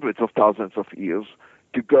hundreds of thousands of years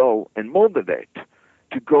to go and more than that,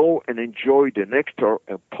 to go and enjoy the nectar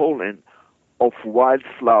and pollen of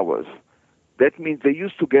wildflowers. That means they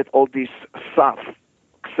used to get all these SAF,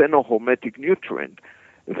 xenohometic nutrient,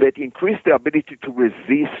 that increase their ability to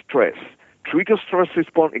resist stress, trigger stress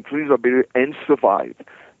response, increase ability, and survive.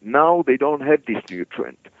 Now they don't have this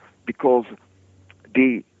nutrient because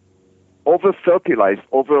the over-fertilized,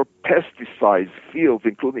 over-pesticized fields,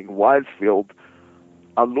 including wild fields,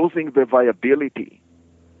 are losing their viability.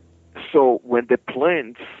 So when the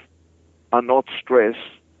plants are not stressed,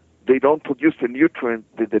 they don't produce the nutrient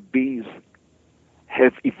that the bees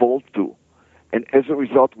have evolved to. And as a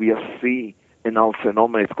result, we are seeing in our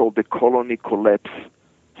phenomenon, it's called the colony collapse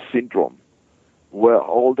syndrome, where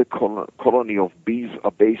all the colony of bees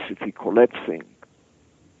are basically collapsing.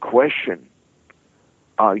 Question,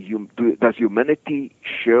 does humanity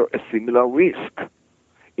share a similar risk?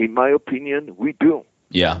 In my opinion, we do.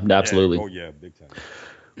 Yeah, absolutely. Oh, yeah, big time.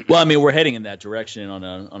 Well, I mean, we're heading in that direction on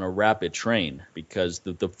a rapid train because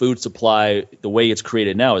the food supply, the way it's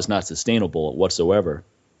created now, is not sustainable whatsoever.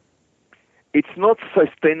 It's not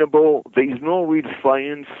sustainable. There is no real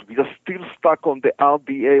science. We are still stuck on the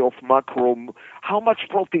RDA of macro. How much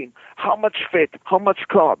protein? How much fat? How much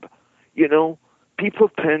carb? People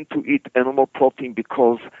tend to eat animal protein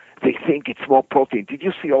because they think it's more protein. Did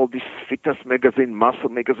you see all this fitness magazine, muscle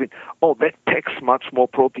magazine? Oh, that packs much more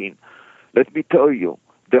protein. Let me tell you,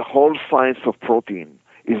 the whole science of protein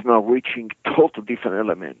is now reaching totally different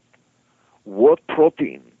element. What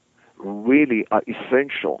protein really are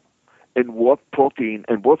essential, and what protein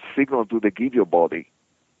and what signal do they give your body?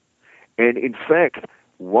 And in fact,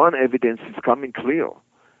 one evidence is coming clear.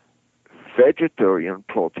 Vegetarian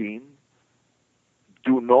protein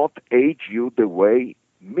do not age you the way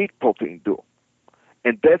meat protein do.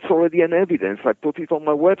 And that's already an evidence. I put it on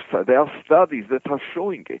my website. There are studies that are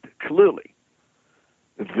showing it clearly,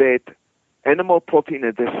 that Animal protein,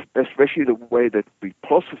 and especially the way that we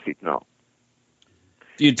process it now.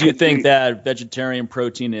 Do you think that vegetarian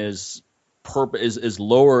protein is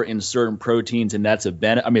lower in certain proteins, and that's a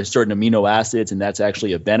benefit? I mean, certain amino acids, and that's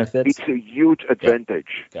actually a benefit. It's a huge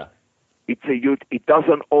advantage. Yeah. It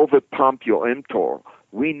doesn't overpump your mTOR.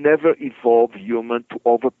 We never evolved human to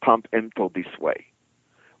overpump mTOR this way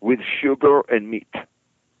with sugar and meat.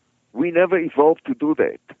 We never evolved to do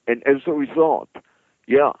that. And as a result,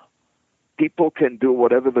 people can do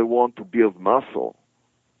whatever they want to build muscle,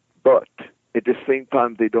 but at the same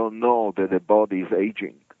time, they don't know that the body is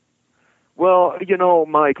aging. Well,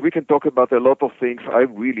 Mike, we can talk about a lot of things. I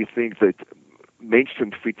really think that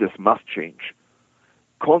mainstream fitness must change.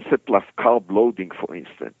 Concept like carb loading, for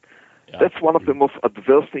instance. Yeah. That's one of the most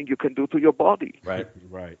adverse things you can do to your body. Right.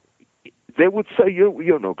 They would say,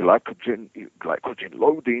 glycogen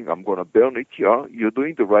loading, I'm going to burn it. Yeah, you're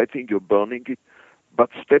doing the right thing, you're burning it. But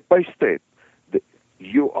step by step,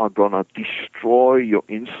 you are going to destroy your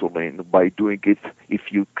insulin by doing it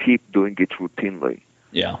if you keep doing it routinely.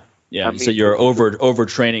 Yeah. So you're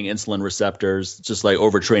overtraining insulin receptors, just like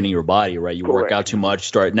overtraining your body, right? You work out too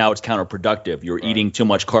much, now it's counterproductive. You're eating too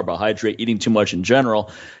much carbohydrate, eating too much in general.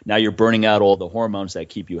 Now you're burning out all the hormones that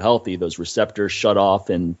keep you healthy. Those receptors shut off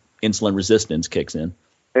and insulin resistance kicks in.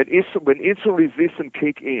 And when insulin resistance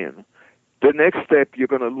kicks in, the next step, you're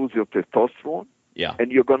going to lose your testosterone. Yeah.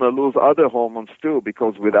 And you're going to lose other hormones too,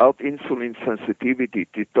 because without insulin sensitivity,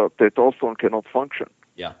 testosterone cannot function.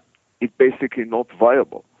 Yeah. It's basically not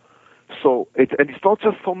viable. So, it's not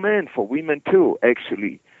just for men, for women too,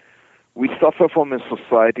 actually. We suffer from a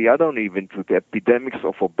society, I don't even do the epidemics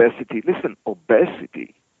of obesity. Listen,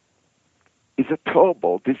 obesity is a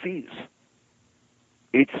terrible disease.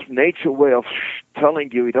 It's nature's way of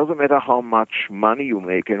telling you it doesn't matter how much money you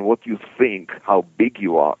make and what you think, how big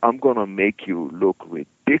you are. I'm going to make you look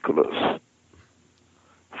ridiculous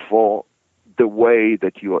for the way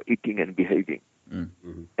that you are eating and behaving.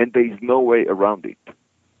 Mm-hmm. And there is no way around it.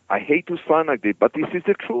 I hate to sound like this, but this is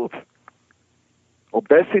the truth.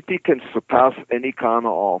 Obesity can surpass any kind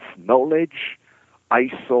of knowledge. I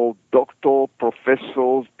saw doctors,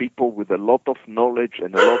 professors, people with a lot of knowledge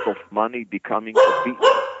and a lot of money becoming obese.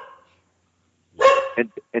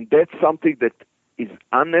 And that's something that is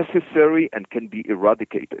unnecessary and can be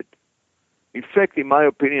eradicated. In fact, in my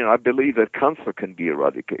opinion, I believe that cancer can be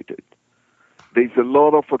eradicated. There's a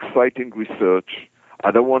lot of exciting research.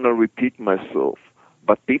 I don't want to repeat myself,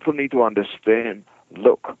 but people need to understand,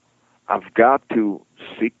 look, I've got to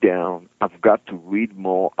sit down, I've got to read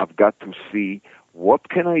more, I've got to see what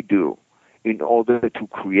can I do in order to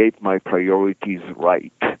create my priorities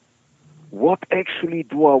right. What actually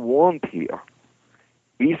do I want here?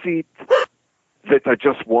 Is it that I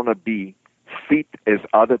just want to be fit as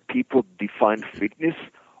other people define fitness,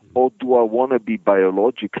 or do I want to be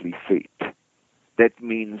biologically fit? That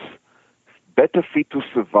means better fit to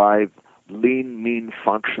survive, lean, mean,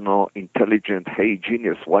 functional, intelligent, hey,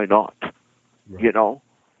 genius, why not? Right.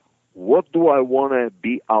 What do I want to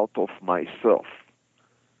be out of myself?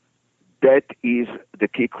 That is the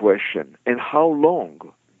key question. And how long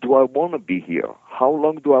do I want to be here? How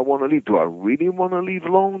long do I want to live? Do I really want to live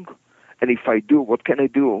long? And if I do, what can I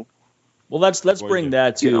do? Well, let's bring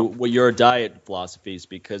that to what your diet philosophies,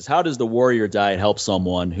 because how does the warrior diet help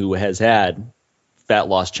someone who has had fat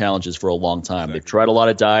loss challenges for a long time? Exactly. They've tried a lot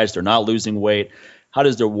of diets. They're not losing weight. How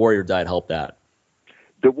does the warrior diet help that?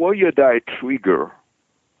 The warrior diet trigger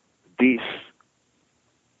these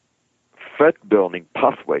fat-burning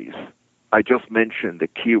pathways. I just mentioned the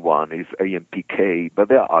key one is AMPK, but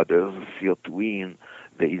there are others, sirtuin,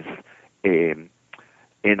 there is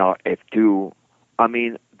NRF2. I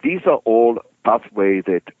mean, these are all pathways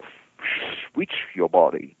that switch your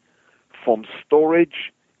body from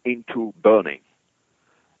storage into burning.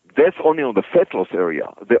 That's only on the fat loss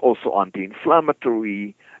area. They're also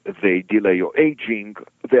anti-inflammatory. They delay your aging.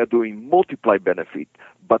 They're doing multiply benefit.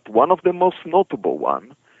 But one of the most notable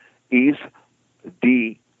one is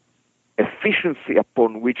the efficiency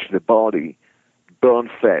upon which the body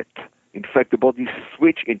burns fat. In fact, the body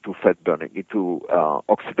switch into fat burning, into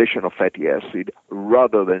oxidation of fatty acid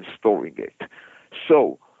rather than storing it.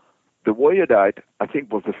 So the warrior diet, I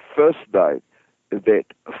think, was the first diet that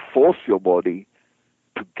forced your body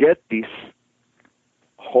to get these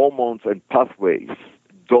hormones and pathways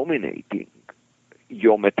dominating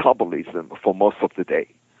your metabolism for most of the day.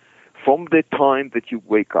 From the time that you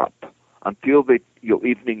wake up until your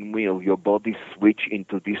evening meal, your body switch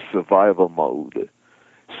into this survival mode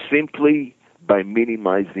simply by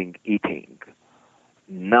minimizing eating.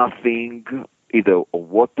 Nothing, either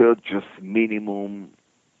water, just minimum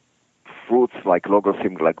fruits like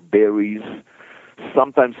logosim, like berries,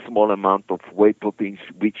 sometimes small amount of whey proteins,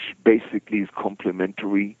 which basically is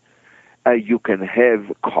complementary. You can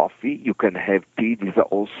have coffee, you can have tea. These are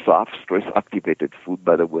all soft, stress-activated food,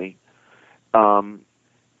 by the way. And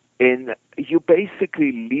you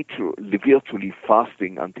basically virtually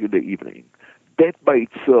fasting until the evening. That by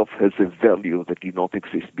itself has a value that did not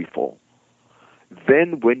exist before.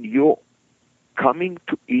 Then when you're coming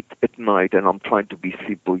to eat at night, and I'm trying to be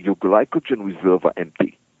simple, your glycogen reserve are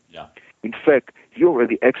empty. Yeah. In fact, you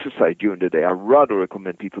already exercise during the day. I rather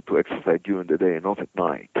recommend people to exercise during the day and not at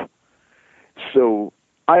night. So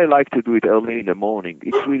I like to do it early in the morning.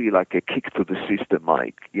 It's really like a kick to the system,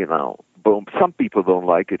 like, boom. Some people don't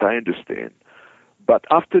like it, I understand. But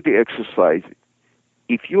after the exercise,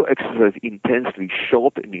 if you exercise intensely,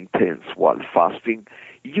 short and intense while fasting,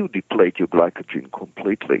 you deplete your glycogen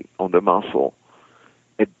completely on the muscle.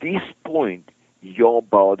 At this point, your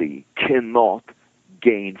body cannot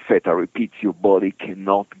gain fat. I repeat, your body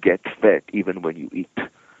cannot get fat even when you eat.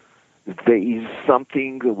 There is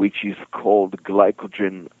something which is called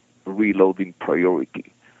glycogen reloading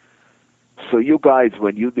priority. So you guys,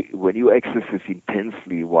 when you exercise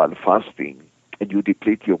intensely while fasting and you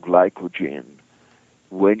deplete your glycogen,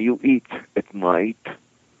 when you eat at night,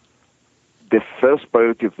 the first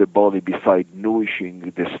priority of the body, besides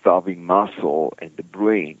nourishing the starving muscle and the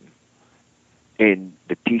brain and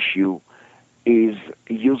the tissue, is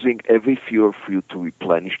using every fuel for you to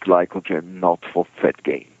replenish glycogen, not for fat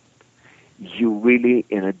gain. You're really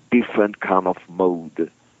in a different kind of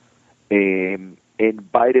mode. And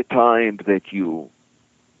by the time that you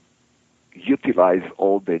utilize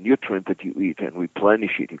all the nutrients that you eat and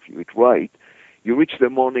replenish it, if you eat right, you reach the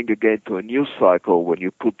morning again to a new cycle when you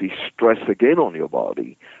put this stress again on your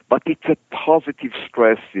body. But it's a positive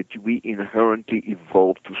stress that we inherently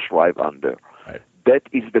evolved to thrive under. Right. That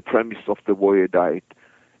is the premise of the warrior diet.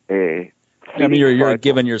 You're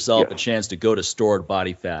giving yourself a chance to go to stored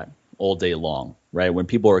body fat all day long, right? When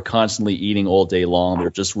people are constantly eating all day long, they're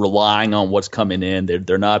just relying on what's coming in.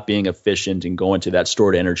 They're not being efficient and going to that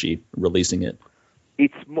stored energy, releasing it.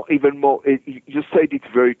 It's even more. You said it's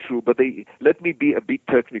very true, but let me be a bit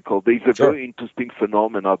technical. There's a very interesting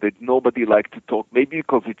phenomena that nobody likes to talk. Maybe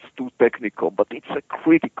because it's too technical, but it's a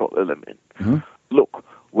critical element. Mm-hmm. Look,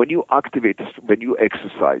 when you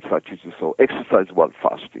exercise, such as you saw, exercise while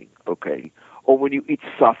fasting, okay, or when you eat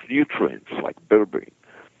soft nutrients like berberine,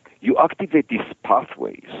 you activate these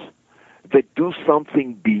pathways that do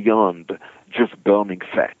something beyond just burning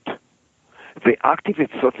fat. They activate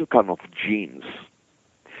certain kind of genes,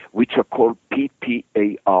 which are called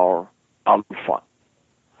PPAR alpha,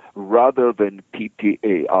 rather than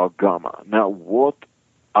PPAR gamma. Now, what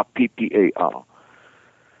are PPAR?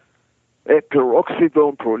 A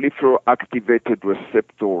peroxidome proliferate activated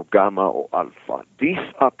receptor gamma or alpha. These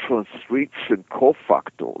are transcription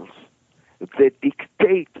cofactors that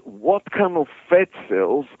dictate what kind of fat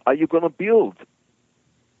cells are you going to build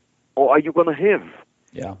or are you going to have.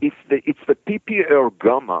 Yeah. If it's the PPAR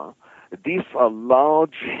gamma, these are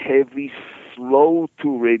large, heavy,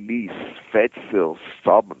 slow-to-release fat cells,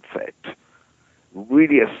 stubborn fat,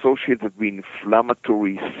 really associated with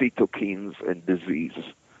inflammatory cytokines and disease.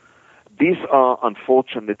 These are,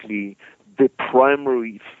 unfortunately, the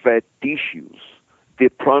primary fat tissues, the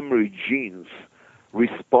primary genes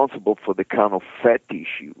responsible for the kind of fat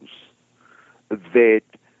tissues that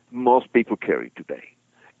most people carry today.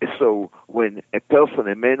 So when a person,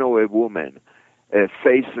 a man or a woman,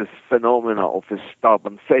 faces phenomena of a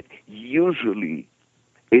stubborn fat, usually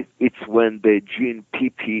it's when the gene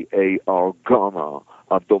PPAR gamma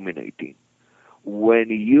are dominating. When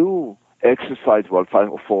you exercise while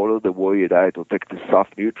follow the warrior diet or take the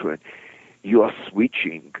soft nutrient, you are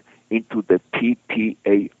switching into the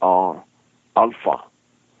PPAR alpha.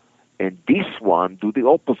 And this one do the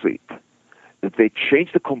opposite. They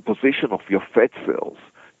change the composition of your fat cells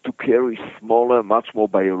to carry smaller, much more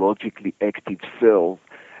biologically active cells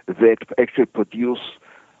that actually produce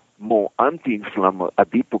more anti-inflammatory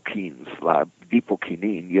adipokines, like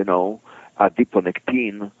adipokinin,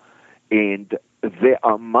 adiponectin, and they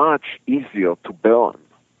are much easier to burn.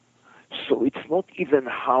 So it's not even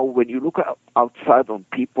how, when you look outside on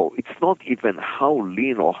people, it's not even how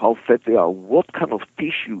lean or how fat they are. What kind of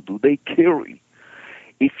tissue do they carry?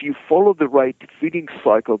 If you follow the right feeding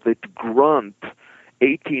cycle that grant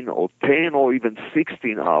 18 or 10 or even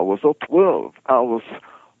 16 hours or 12 hours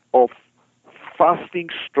of fasting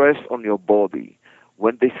stress on your body,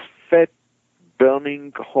 when this fat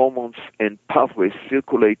burning hormones and pathways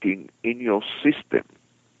circulating in your system,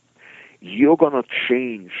 you're going to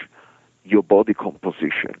change your body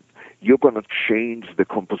composition. You're going to change the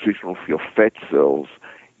composition of your fat cells.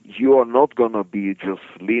 You are not going to be just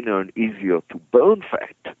leaner and easier to burn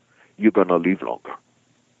fat. You're going to live longer.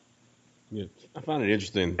 Yeah, I find it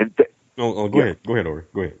interesting. And go ahead. Go ahead, Ori.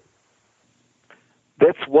 Go ahead.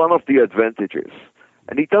 That's one of the advantages.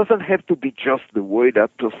 And it doesn't have to be just the way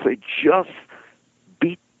that to say, just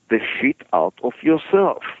beat the shit out of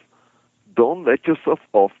yourself. Don't let yourself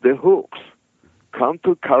off the hooks. Count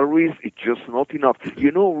to calories, it's just not enough.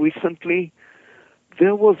 You know, recently,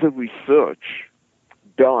 there was a research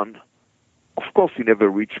done, of course it never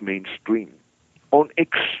reached mainstream, on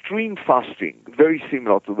extreme fasting, very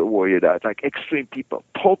similar to the warrior diet, like extreme people,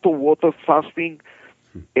 total water fasting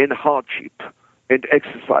and hardship and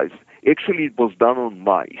exercise. Actually, it was done on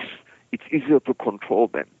mice. It's easier to control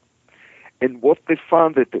them. And what they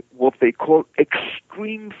found that what they call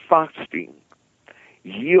extreme fasting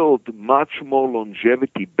yield much more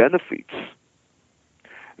longevity benefits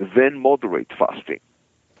than moderate fasting.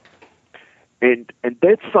 And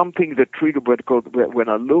that's something that triggered, because when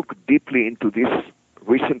I look deeply into this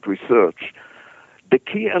recent research, the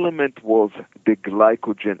key element was the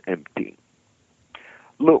glycogen emptying.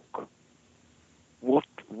 Look, what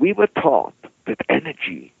we were taught that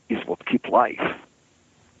energy is what keeps life.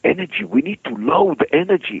 Energy, we need to load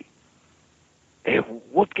energy.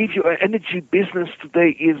 What gives you an energy business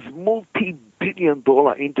today is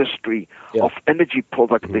multi-billion-dollar industry of energy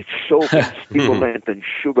products that show stimulant and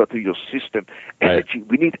sugar to your system. Energy,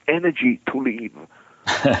 we need energy to live.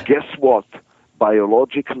 Guess what?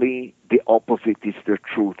 Biologically, the opposite is the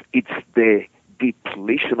truth. It's the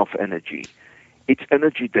depletion of energy. It's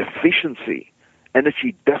energy deficiency,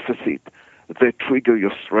 energy deficit that trigger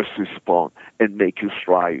your stress response and make you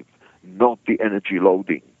thrive, not the energy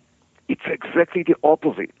loading. It's exactly the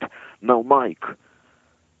opposite. Now, Mike,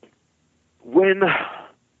 when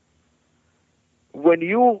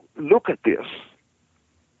you look at this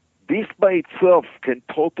by itself can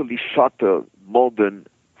totally shatter modern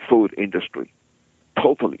food industry.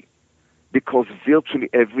 Totally. Because virtually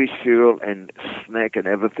every cereal and snack and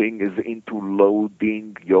everything is into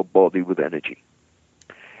loading your body with energy.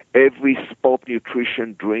 Every sport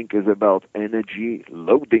nutrition drink is about energy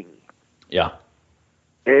loading. Yeah.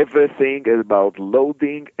 Everything is about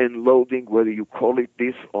loading and loading, whether you call it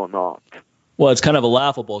this or not. Well, it's kind of a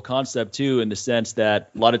laughable concept, too, in the sense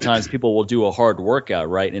that a lot of times people will do a hard workout,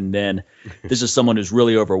 right? And then this is someone who's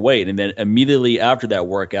really overweight. And then immediately after that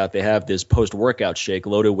workout, they have this post-workout shake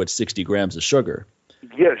loaded with 60 grams of sugar.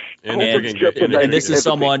 Yes. And this is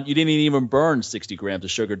someone, you didn't even burn 60 grams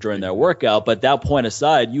of sugar during that workout, but that point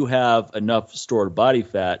aside, you have enough stored body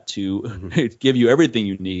fat to give you everything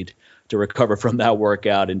you need to recover from that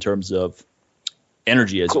workout in terms of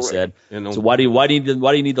energy, as you said. So why do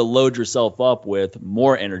you need to load yourself up with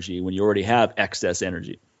more energy when you already have excess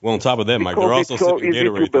energy? Well, on top of that, Mike, they're also it's so easy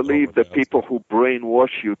to believe the people who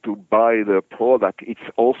brainwash you to buy the product. It's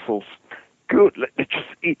also good.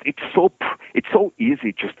 It's so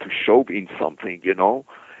easy just to show in something, you know.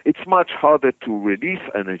 It's much harder to release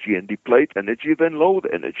energy and deplete energy than load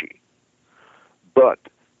energy. But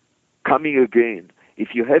coming again,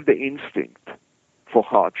 if you have the instinct for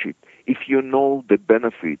hardship, if you know the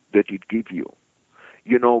benefit that it gives you,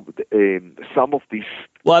 you know, some of these...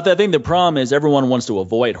 Well, I think the problem is everyone wants to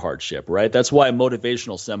avoid hardship, right? That's why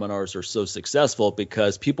motivational seminars are so successful,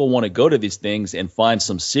 because people want to go to these things and find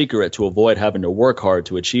some secret to avoid having to work hard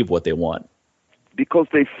to achieve what they want. Because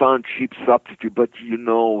they found cheap substitute, but you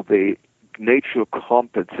know, nature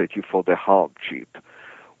compensates you for the hardship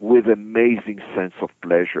with amazing sense of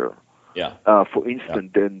pleasure. Yeah. For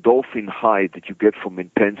instance, the endorphin high that you get from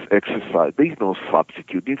intense exercise, there's no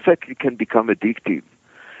substitute. In fact, it can become addictive.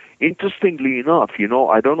 Interestingly enough, you know,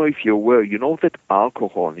 I don't know if you're aware, you know that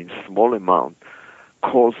alcohol in small amount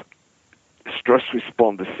cause stress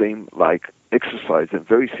response the same like exercise and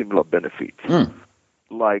very similar benefits.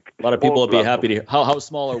 Like a lot of people will be happy to. How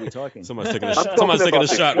small are we talking? Somebody's taking a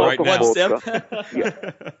shot right now. One step.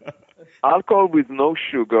 Alcohol with no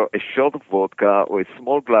sugar, a shot of vodka, or a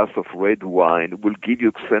small glass of red wine will give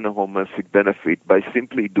you xenohormonic benefit by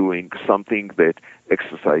simply doing something that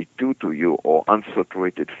exercise do to you, or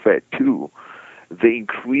unsaturated fat too. They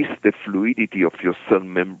increase the fluidity of your cell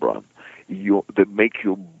membrane. They make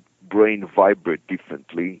your brain vibrate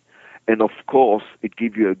differently. And of course, it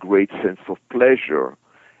gives you a great sense of pleasure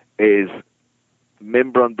as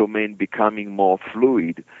membrane domain becoming more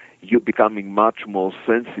fluid. You're becoming much more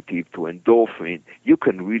sensitive to endorphin. You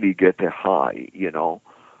can really get a high, you know.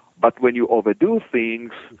 But when you overdo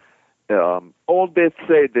things, all that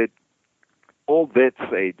said,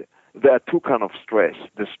 there are two kinds of stress.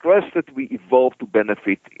 The stress that we evolved to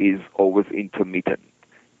benefit is always intermittent.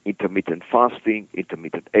 intermittent fasting,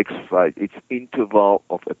 intermittent exercise. It's interval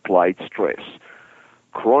of applied stress.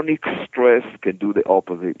 Chronic stress can do the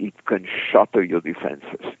opposite. It can shatter your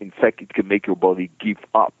defenses. In fact, it can make your body give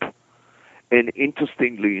up. And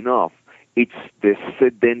interestingly enough, it's the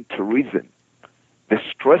sedentarism, the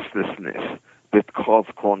stresslessness that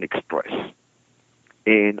causes chronic stress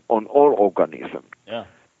and on all organisms. Yeah.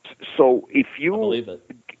 So if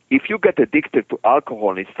you get addicted to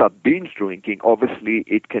alcohol and start binge drinking, obviously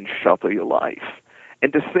it can shatter your life.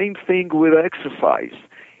 And the same thing with exercise.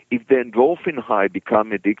 If the endorphin high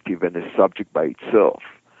become addictive and a subject by itself,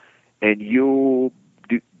 and you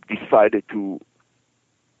decided to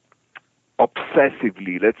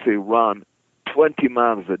obsessively, let's say, run 20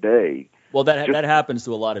 miles a day. Well, that happens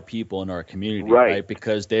to a lot of people in our community, right?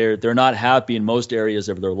 Because they're not happy in most areas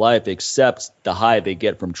of their life except the high they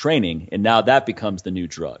get from training, and now that becomes the new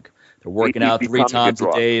drug. They're working out 3 times a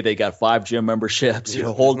day. They got 5 gym memberships.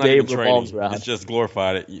 Your whole day revolves around. It's just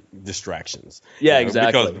glorified distractions. Yeah,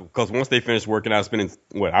 exactly. Because once they finish working out,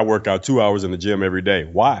 I work out 2 hours in the gym every day.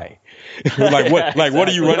 Why? What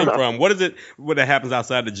are you running from? What is it that happens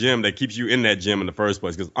outside the gym that keeps you in that gym in the first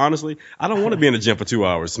place? Because honestly, I don't want to be in the gym for 2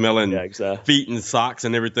 hours smelling feet and socks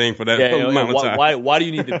and everything for that amount of time. Why do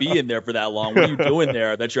you need to be in there for that long? What are you doing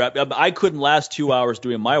there? I couldn't last 2 hours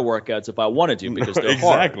doing my workouts if I wanted to because they're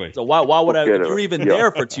hard. So why would I? If you're even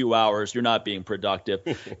there for 2 hours, you're not being productive.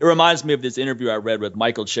 It reminds me of this interview I read with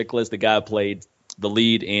Michael Chiklis, the guy who played the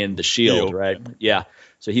lead in The Shield, right? Yeah.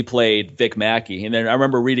 So he played Vic Mackey. And then I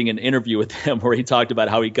remember reading an interview with him where he talked about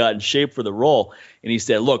how he got in shape for the role. And he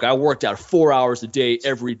said, look, I worked out 4 hours a day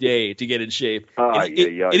every day to get in shape. He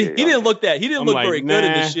didn't look very good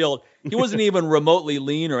in The Shield. He wasn't even remotely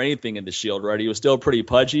lean or anything in The Shield, right? He was still pretty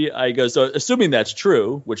pudgy. I go, so assuming that's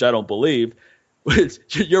true, which I don't believe,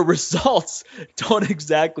 your results don't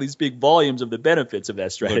exactly speak volumes of the benefits of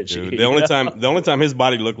that strategy. Look, dude, the only time his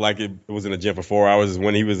body looked like it was in the gym for 4 hours is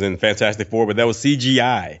when he was in Fantastic Four, but that was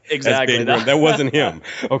CGI. Exactly. That wasn't him.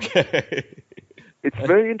 Okay. It's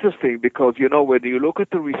very interesting because, when you look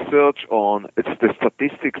at the research it's the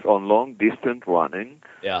statistics on long-distance runners,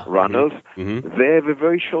 they have a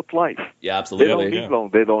very short life. Yeah, absolutely. They don't live long.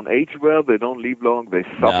 They don't age well. They don't live long. They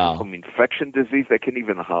suffer from infection disease. They can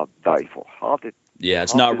even die for heart disease. Yeah,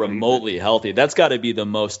 it's not remotely healthy. That's got to be the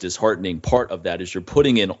most disheartening part of that is you're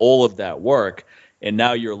putting in all of that work, and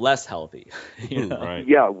now you're less healthy. Right.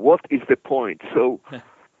 Yeah, what is the point? So...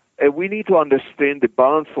 we need to understand the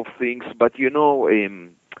balance of things, but you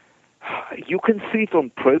can see it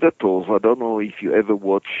on predators. I don't know if you ever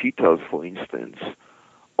watch cheetahs, for instance,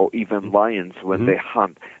 or even lions when they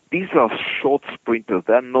hunt. These are short sprinters.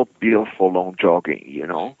 They're not built for long jogging,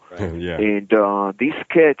 Right. Yeah. And these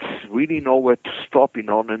cats really know where to stop in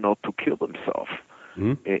order not to kill themselves.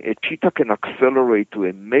 A cheetah can accelerate to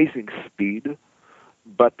amazing speed,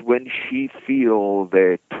 but when she feels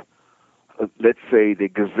that let's say the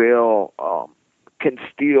gazelle can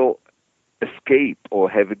still escape or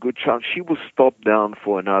have a good chance, she will stop down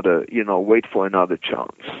for another, wait for another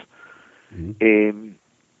chance.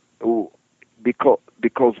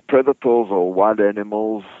 Because predators or wild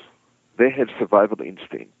animals, they have survival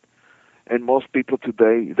instinct. And most people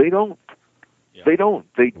today, they don't. Yeah. They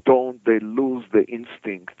lose the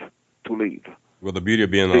instinct to live. Well, the beauty of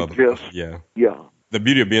being the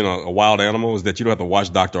beauty of being a wild animal is that you don't have to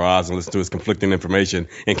watch Dr. Oz and listen to his conflicting information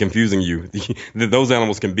and confusing you. Those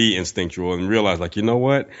animals can be instinctual and realize, you know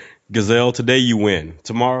what? Gazelle, today you win.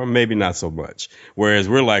 Tomorrow, maybe not so much. Whereas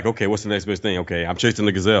we're like, okay, what's the next best thing? Okay, I'm chasing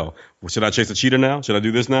the gazelle. Well, should I chase a cheetah now? Should I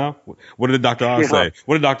do this now? What did Dr. Oz say?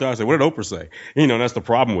 What did Dr. Oz say? What did Oprah say? That's the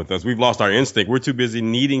problem with us. We've lost our instinct. We're too busy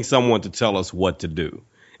needing someone to tell us what to do,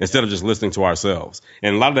 instead of just listening to ourselves.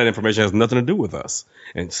 And a lot of that information has nothing to do with us.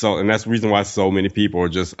 And that's the reason why so many people are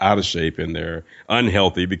just out of shape and they're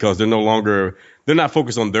unhealthy because they're not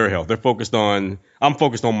focused on their health. I'm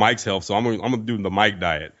focused on Mike's health. So I'm going to do the Mike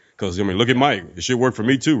diet because, look at Mike. It should work for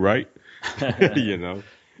me too, right? I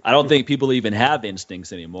don't think people even have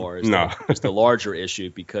instincts anymore. It's the larger issue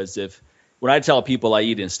because when I tell people I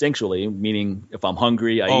eat instinctually, meaning if I'm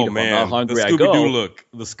hungry, I eat. If I'm not hungry, I go. The Scooby-Doo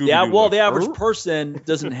look. The average person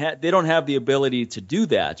they don't have the ability to do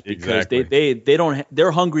that because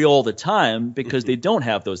they're hungry all the time because they don't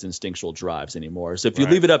have those instinctual drives anymore. So if you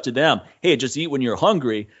leave it up to them, hey, just eat when you're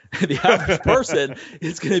hungry, the average person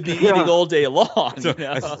is going to be eating all day long.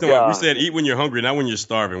 We said eat when you're hungry, not when you're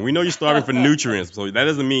starving. We know you're starving for nutrients, so that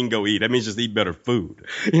doesn't mean go eat. That means just eat better food.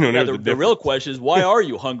 The real question is why are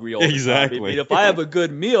you hungry all the time? Exactly. mean, if I have a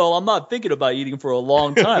good meal, I'm not thinking about eating for a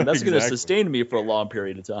long time. That's going to sustain me for a long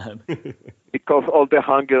period of time. Because all the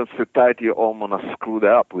hunger and satiety hormones are screwed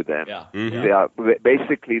up with them. Yeah.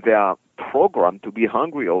 Mm-hmm. They are programmed to be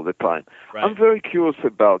hungry all the time. Right. I'm very curious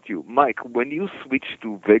about you, Mike. When you switched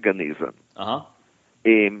to veganism,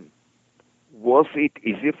 was it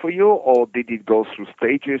easier for you, or did it go through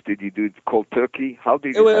stages? Did you do it cold turkey? How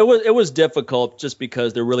did it was difficult just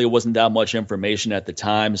because there really wasn't that much information at the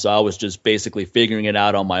time, so I was just basically figuring it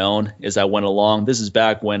out on my own as I went along. This is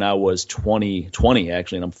back when I was 20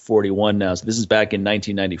 actually, and I'm 41 now, so this is back in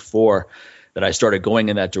 1994 that I started going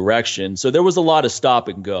in that direction. So there was a lot of stop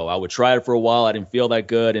and go. I would try it for a while, I didn't feel that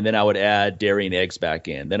good, and then I would add dairy and eggs back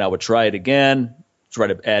in. Then I would try it again, try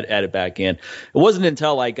to add it back in. It wasn't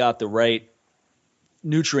until I got the right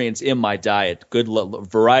nutrients in my diet, good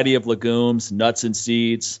variety of legumes, nuts and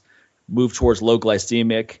seeds, move towards low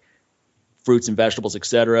glycemic, fruits and vegetables,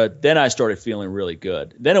 etc. Then I started feeling really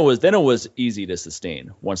good. Then it was easy to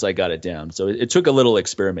sustain once I got it down. So it took a little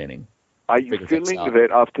experimenting. Are you feeling that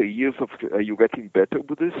after years of, are you getting better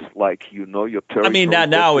with this? Like, you know your territory? I mean,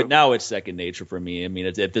 now it's second nature for me. I mean,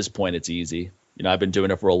 at this point, it's easy. You know, I've been doing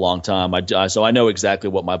it for a long time. So I know exactly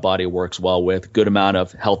what my body works well with. Good amount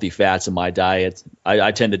of healthy fats in my diet.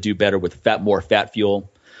 I tend to do better with more fat fuel.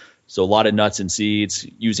 So a lot of nuts and seeds,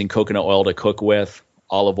 using coconut oil to cook with,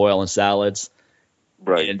 olive oil in salads.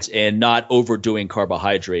 Right. And not overdoing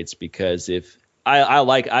carbohydrates, because if I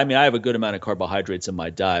have a good amount of carbohydrates in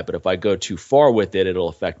my diet, but if I go too far with it, it'll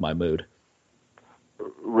affect my mood.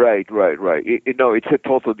 Right. It's a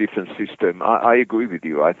total different system. I agree with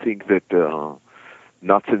you. I think that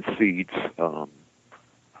nuts and seeds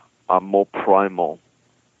are more primal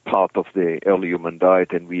part of the early human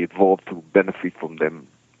diet, and we evolved to benefit from them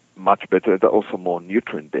much better. They're also more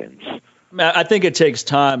nutrient dense. I think it takes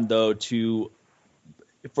time, though,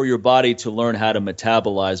 for your body to learn how to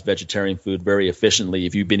metabolize vegetarian food very efficiently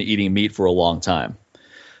if you've been eating meat for a long time.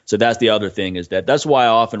 So that's the other thing, is that's why I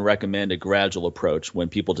often recommend a gradual approach when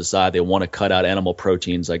people decide they want to cut out animal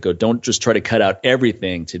proteins. I go, don't just try to cut out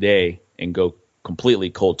everything today and go completely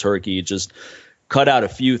cold turkey. Just cut out a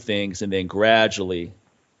few things and then gradually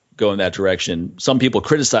go in that direction. Some people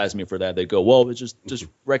criticize me for that. They go, well, just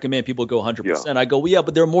recommend people go 100%. Yeah. I go, well, yeah,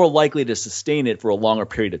 but they're more likely to sustain it for a longer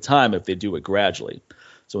period of time if they do it gradually.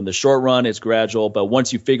 So in the short run, it's gradual. But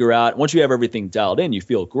once you have everything dialed in, you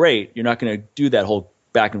feel great. You're not going to do that whole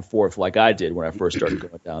back and forth like I did when I first started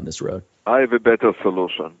going down this road. I have a better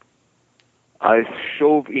solution. I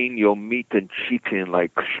shove in your meat and chicken,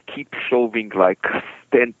 like keep shoving like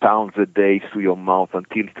 10 pounds a day through your mouth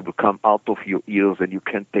until it will come out of your ears and you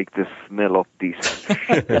can't take the smell of this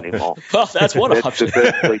shit anymore. Well, that's one option.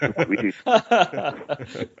 That's the best way to quit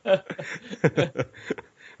it.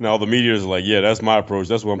 Now the meteors are like, yeah, that's my approach.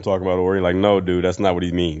 That's what I'm talking about, Ori. Like, no, dude, that's not what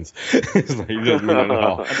he means. It's like, he doesn't mean it at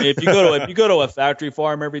all. I mean, if you go to a factory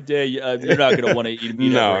farm every day, you're not going to want to eat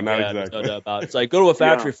meat. No, not exactly. No about it. It's like, go to a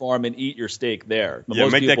factory farm and eat your steak there. But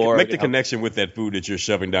make the connection with that food that you're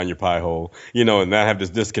shoving down your pie hole, and not have this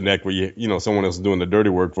disconnect where someone else is doing the dirty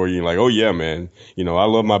work for you. You're like, oh yeah, man, I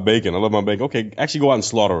love my bacon. Okay, actually go out and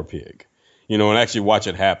slaughter a pig, and actually watch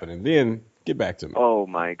it happen, and then get back to me. Oh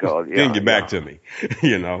my God! Yeah, then get back to me.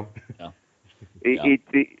 Yeah.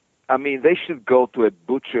 I mean, they should go to a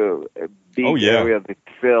butcher, a big area that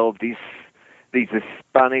sell this. There's a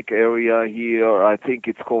Hispanic area here. I think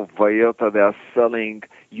it's called Vallarta. They are selling.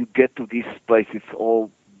 You get to this place, it's all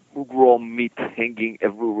raw meat hanging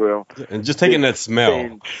everywhere. And just taking that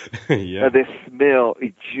smell. Yeah. The smell,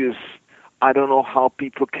 it just, I don't know how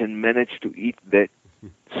people can manage to eat that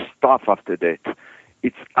stuff after that.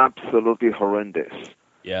 It's absolutely horrendous.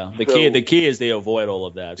 Yeah, the key is they avoid all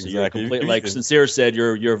of that. So exactly. You're completely, like Sincere said,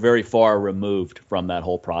 you're very far removed from that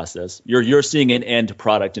whole process. You're seeing an end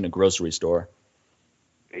product in a grocery store.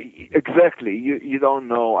 Exactly. You don't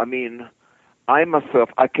know. I mean, I myself,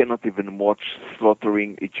 I cannot even watch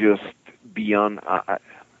slaughtering. It's just beyond.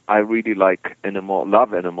 I really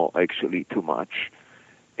love animal actually too much,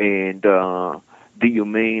 and the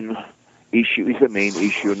humane issue is a main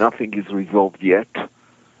issue. Nothing is resolved yet.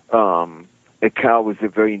 A cow is a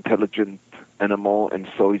very intelligent animal, and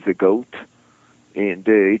so is a goat. And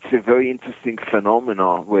it's a very interesting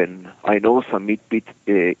phenomenon when I know some meat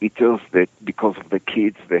eaters that because of the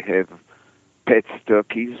kids, they have pets,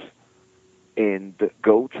 turkeys, and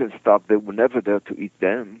goats and stuff. They were never there to eat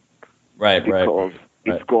them. Right, because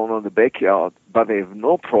it's going on in the backyard, but they have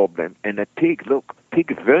no problem. And a pig,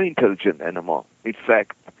 pig is a very intelligent animal. In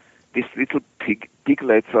fact, these little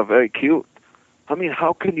piglets are very cute. I mean,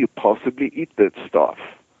 how can you possibly eat that stuff?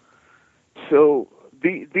 So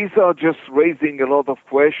these are just raising a lot of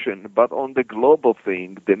questions. But on the global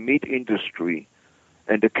thing, the meat industry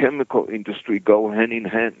and the chemical industry go hand in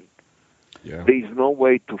hand. Yeah. There is no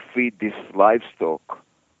way to feed this livestock.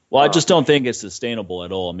 Well, I just don't think it's sustainable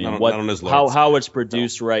at all. I mean, how it's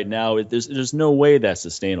produced right now, there's no way that's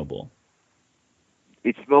sustainable.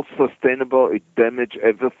 It's not sustainable. It damages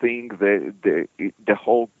everything. The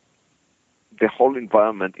whole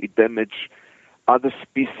environment. It damages other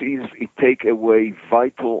species. It take away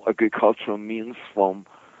vital agricultural means from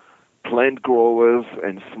plant growers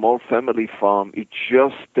and small family farm. It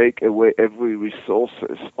just take away every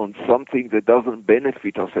resources on something that doesn't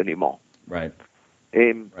benefit us anymore. Right.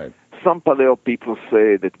 Right. Some paleo people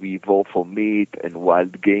say that we evolved for meat and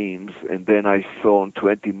wild games, and then I saw in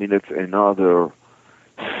 20 minutes another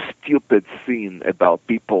stupid scene about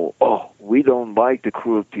people, we don't like the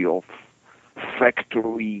cruelty of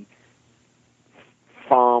factory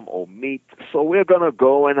farm or meat, so we're going to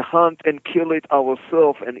go and hunt and kill it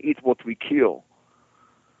ourselves and eat what we kill.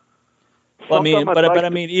 Well, I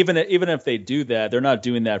mean, even if they do that, they're not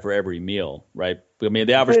doing that for every meal, right? I mean,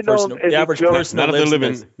 the average person not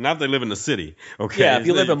if they live in the city. Okay. Yeah, if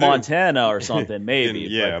you live in Montana or something, maybe.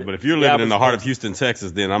 But if you're living in the heart of Houston,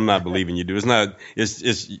 Texas, then I'm not believing you do. It's not.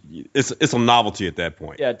 It's a novelty at that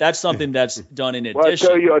point. Yeah, that's something that's done in addition.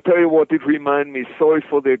 Well, I tell you what it reminds me. Sorry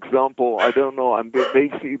for the example. I don't know. I'm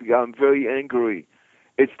very angry.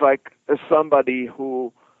 It's like somebody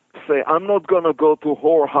who say, I'm not going to go to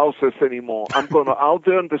whore houses anymore. I'm going to out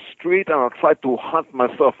there in the street and I'll try to hunt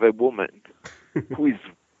myself a woman who is,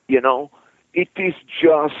 it is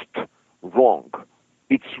just wrong.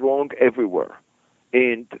 It's wrong everywhere.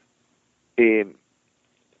 And the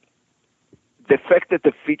fact that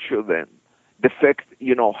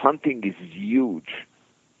hunting is huge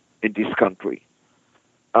in this country.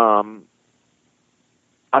 I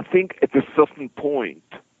think at a certain point,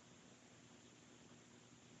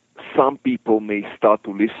 some people may start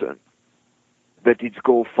to listen, that it's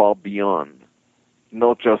go far beyond,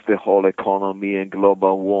 not just the whole economy and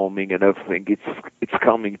global warming and everything. It's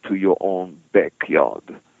coming to your own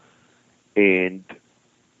backyard. And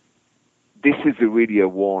this is really a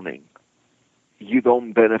warning. You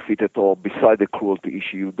don't benefit at all, beside the cruelty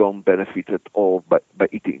issue, you don't benefit at all by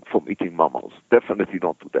eating mammals. Definitely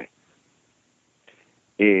not today.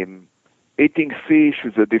 Eating fish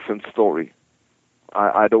is a different story.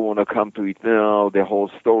 I don't want to come to it now. The whole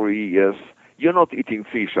story, yes. You're not eating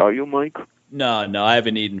fish, are you, Mike? No, I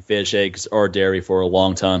haven't eaten fish, eggs, or dairy for a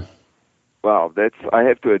long time. Wow, I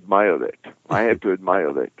have to admire that.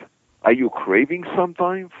 Are you craving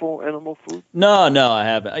sometime for animal food? No, I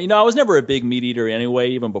haven't. I was never a big meat eater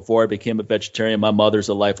anyway, even before I became a vegetarian. My mother's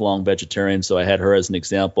a lifelong vegetarian, so I had her as an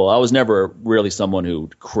example. I was never really someone who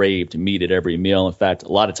craved meat at every meal. In fact,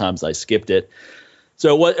 a lot of times I skipped it.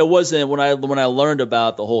 So it wasn't when I learned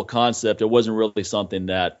about the whole concept, it wasn't really something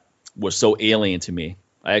that was so alien to me.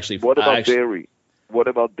 What about dairy?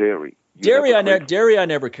 Dairy I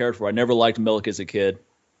never cared for. I never liked milk as a kid.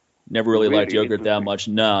 Never really liked yogurt that much.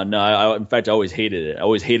 No. In fact, I always hated it. I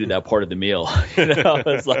always hated that part of the meal.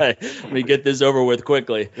 It's like, let me get this over with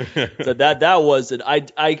quickly. So that was it.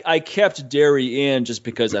 I kept dairy in just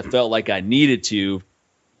because I felt like I needed to,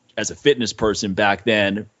 as a fitness person back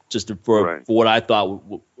then. Just for what I thought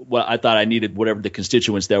I needed, whatever the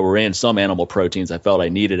constituents that were in some animal proteins I felt I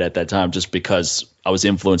needed at that time, just because I was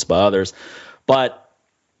influenced by others. But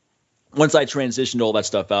once I transitioned all that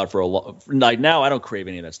stuff out like now, I don't crave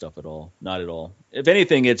any of that stuff at all, not at all. If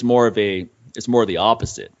anything, it's more of the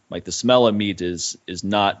opposite. Like the smell of meat is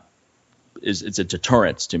a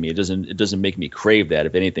deterrent to me. It doesn't make me crave that.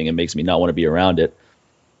 If anything, it makes me not want to be around it.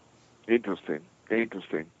 Interesting.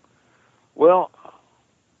 Well,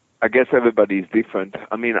 I guess everybody is different.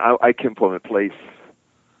 I mean, I came from a place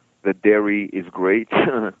that dairy is great.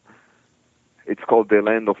 It's called the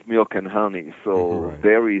land of milk and honey, so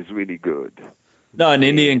Dairy is really good. No, in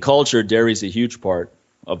Indian culture, dairy is a huge part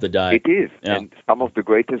of the diet. It is, and some of the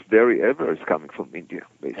greatest dairy ever is coming from India,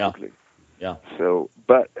 basically. Yeah. So,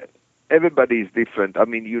 but everybody is different. I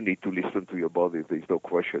mean, you need to listen to your body. There's no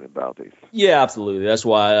question about it. Yeah, absolutely. That's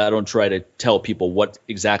why I don't try to tell people what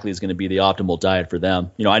exactly is going to be the optimal diet for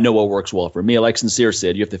them. I know what works well for me. Like Sincere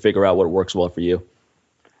said, you have to figure out what works well for you.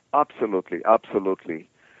 Absolutely.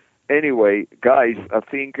 Anyway, guys, I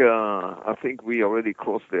think we already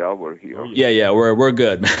crossed the hour here. Yeah, we're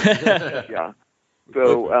good. Yeah.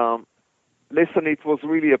 So, listen, it was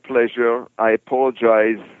really a pleasure. I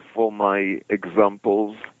apologize for my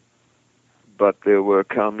examples, but they were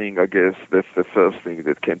coming. I guess that's the first thing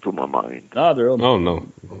that came to my mind. No.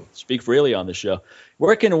 Speak freely on the show.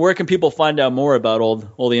 Where can people find out more about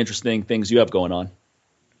all the interesting things you have going on?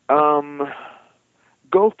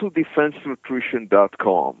 Go to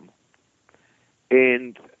defensenutrition.com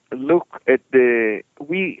and look at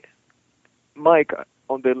Mike,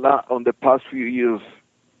 on the past few years,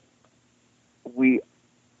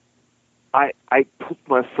 I put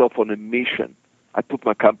myself on a mission. I put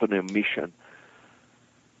my company on a mission.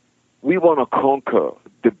 We want to conquer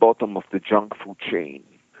the bottom of the junk food chain.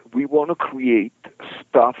 We want to create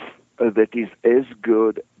stuff that is as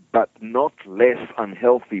good, but not less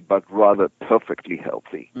unhealthy, but rather perfectly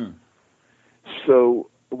healthy. So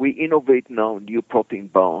we innovate now new protein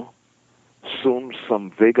bar, soon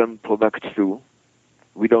some vegan products too.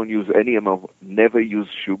 We don't use never use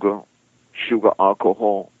sugar,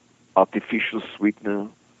 alcohol, artificial sweetener,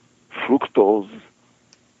 fructose,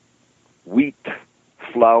 wheat,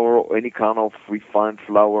 flour, or any kind of refined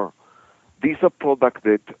flour. These are products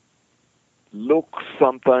that look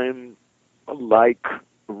sometimes like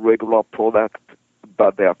regular product,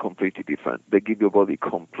 but they are completely different. They give your body a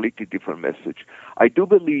completely different message. I do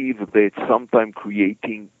believe that sometimes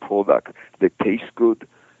creating product that tastes good,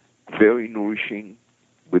 very nourishing,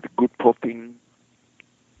 with good protein,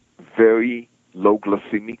 very low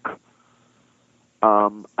glycemic,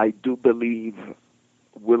 I do believe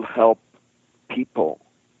will help people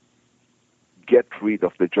get rid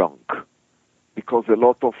of the junk, because there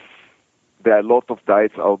are a lot of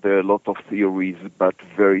diets out there, a lot of theories, but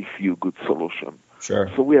very few good solutions. Sure.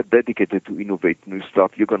 So we are dedicated to innovate new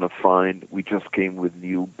stuff. You're going to find we just came with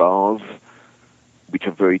new bars, which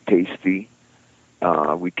are very tasty.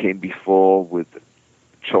 We came before with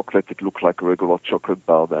chocolate that look like a regular chocolate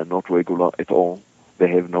bar. They're not regular at all. They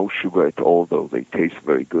have no sugar at all, though they taste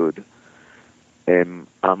very good. I'm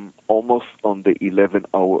almost on the 11th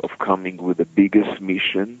hour of coming with the biggest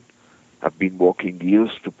mission. I've been working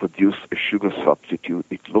years to produce a sugar substitute.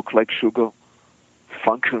 It looks like sugar,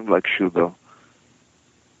 functions like sugar.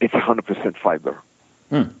 It's 100% fiber.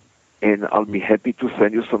 And I'll be happy to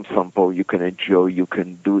send you some sample. You can enjoy. You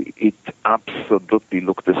can do it. Absolutely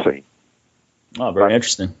look the same. Oh, very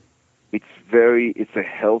interesting. It's a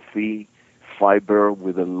healthy fiber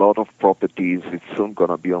with a lot of properties. It's soon going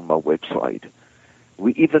to be on my website.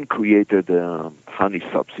 We even created a honey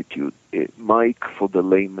substitute. Mike, for the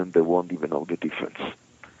layman, they won't even know the difference.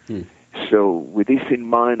 So with this in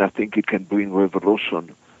mind, I think it can bring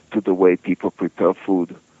revolution to the way people prepare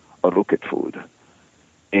food or look at food.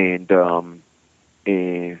 And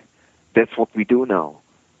that's what we do now.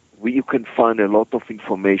 You can find a lot of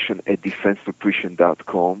information at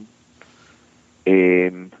defensenutrition.com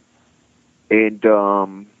and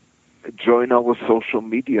join our social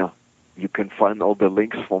media. You can find all the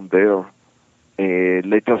links from there.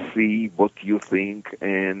 Let us see what you think,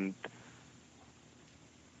 and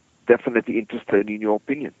definitely interested in your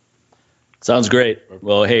opinion. Sounds great.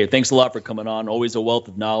 Well, hey, thanks a lot for coming on. Always a wealth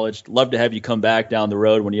of knowledge. Love to have you come back down the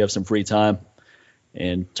road when you have some free time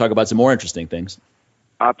and talk about some more interesting things.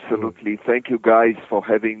 Absolutely. Thank you, guys, for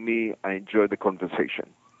having me. I enjoyed the conversation.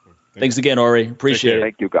 Thanks again, Ori. Appreciate it.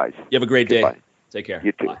 Thank you, guys. You have a great day. Goodbye. Take care.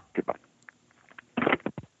 You too. Bye. Goodbye.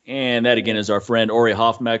 And that, again, is our friend Ori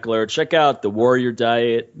Hofmekler. Check out The Warrior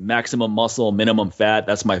Diet, Maximum Muscle, Minimum Fat.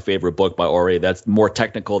 That's my favorite book by Ori. That's more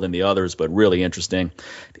technical than the others, but really interesting.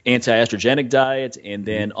 The Anti-Estrogenic Diet, and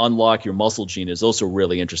then Unlock Your Muscle Gene is also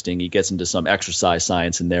really interesting. He gets into some exercise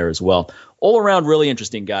science in there as well. All around, really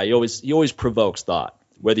interesting guy. He always provokes thought.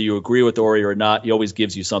 Whether you agree with Ori or not, he always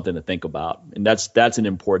gives you something to think about. And that's an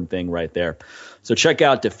important thing right there. So check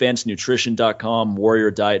out defensenutrition.com,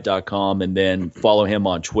 warriordiet.com, and then follow him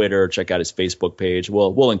on Twitter. Check out his Facebook page.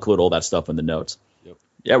 We'll include all that stuff in the notes. Yep.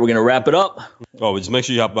 Yeah, we're going to wrap it up. Oh, just make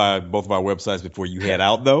sure you hop by both of our websites before you head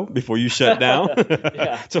out, though, before you shut down.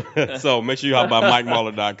 So make sure you hop by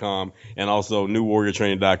MikeMarler.com and also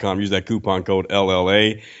newwarriortraining.com. Use that coupon code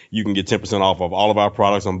LLA. You can get 10% off of all of our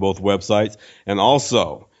products on both websites. And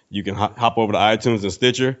also, you can hop over to iTunes and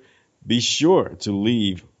Stitcher. Be sure to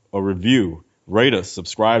leave a review. Rate us,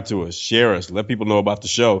 subscribe to us, share us, let people know about the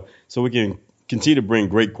show so we can continue to bring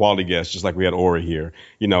great quality guests just like we had Ori here.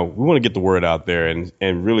 You know, we want to get the word out there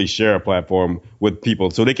and really share our platform with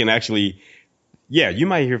people so they can actually, you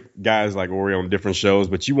might hear guys like Ori on different shows,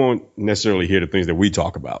 but you won't necessarily hear the things that we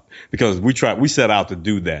talk about because we set out to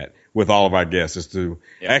do that with all of our guests is to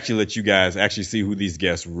actually let you guys actually see who these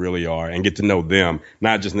guests really are and get to know them,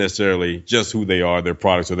 not just necessarily just who they are, their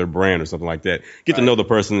products or their brand or something like that. Get to know the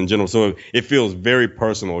person in general. So it feels very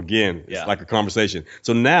personal. Again, it's like a conversation.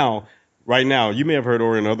 So now right now, you may have heard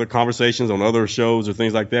Ori in other conversations on other shows or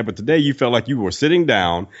things like that, but today you felt like you were sitting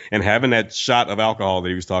down and having that shot of alcohol that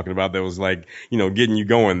he was talking about that was like, getting you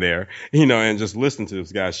going there, and just listen to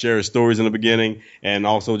this guy share his stories in the beginning and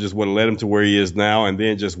also just what led him to where he is now and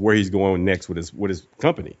then just where he's going next with his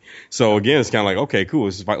company. So again, it's kind of like, okay, cool.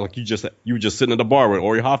 It's like you were just sitting at the bar with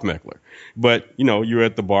Ori Hofmekler, but you're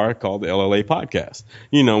at the bar called the LLA podcast.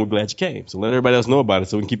 We're glad you came. So let everybody else know about it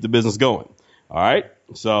so we can keep the business going. All right.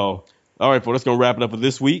 So, all right, folks, that's going to wrap it up for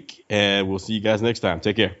this week, and we'll see you guys next time.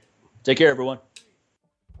 Take care. Take care, everyone.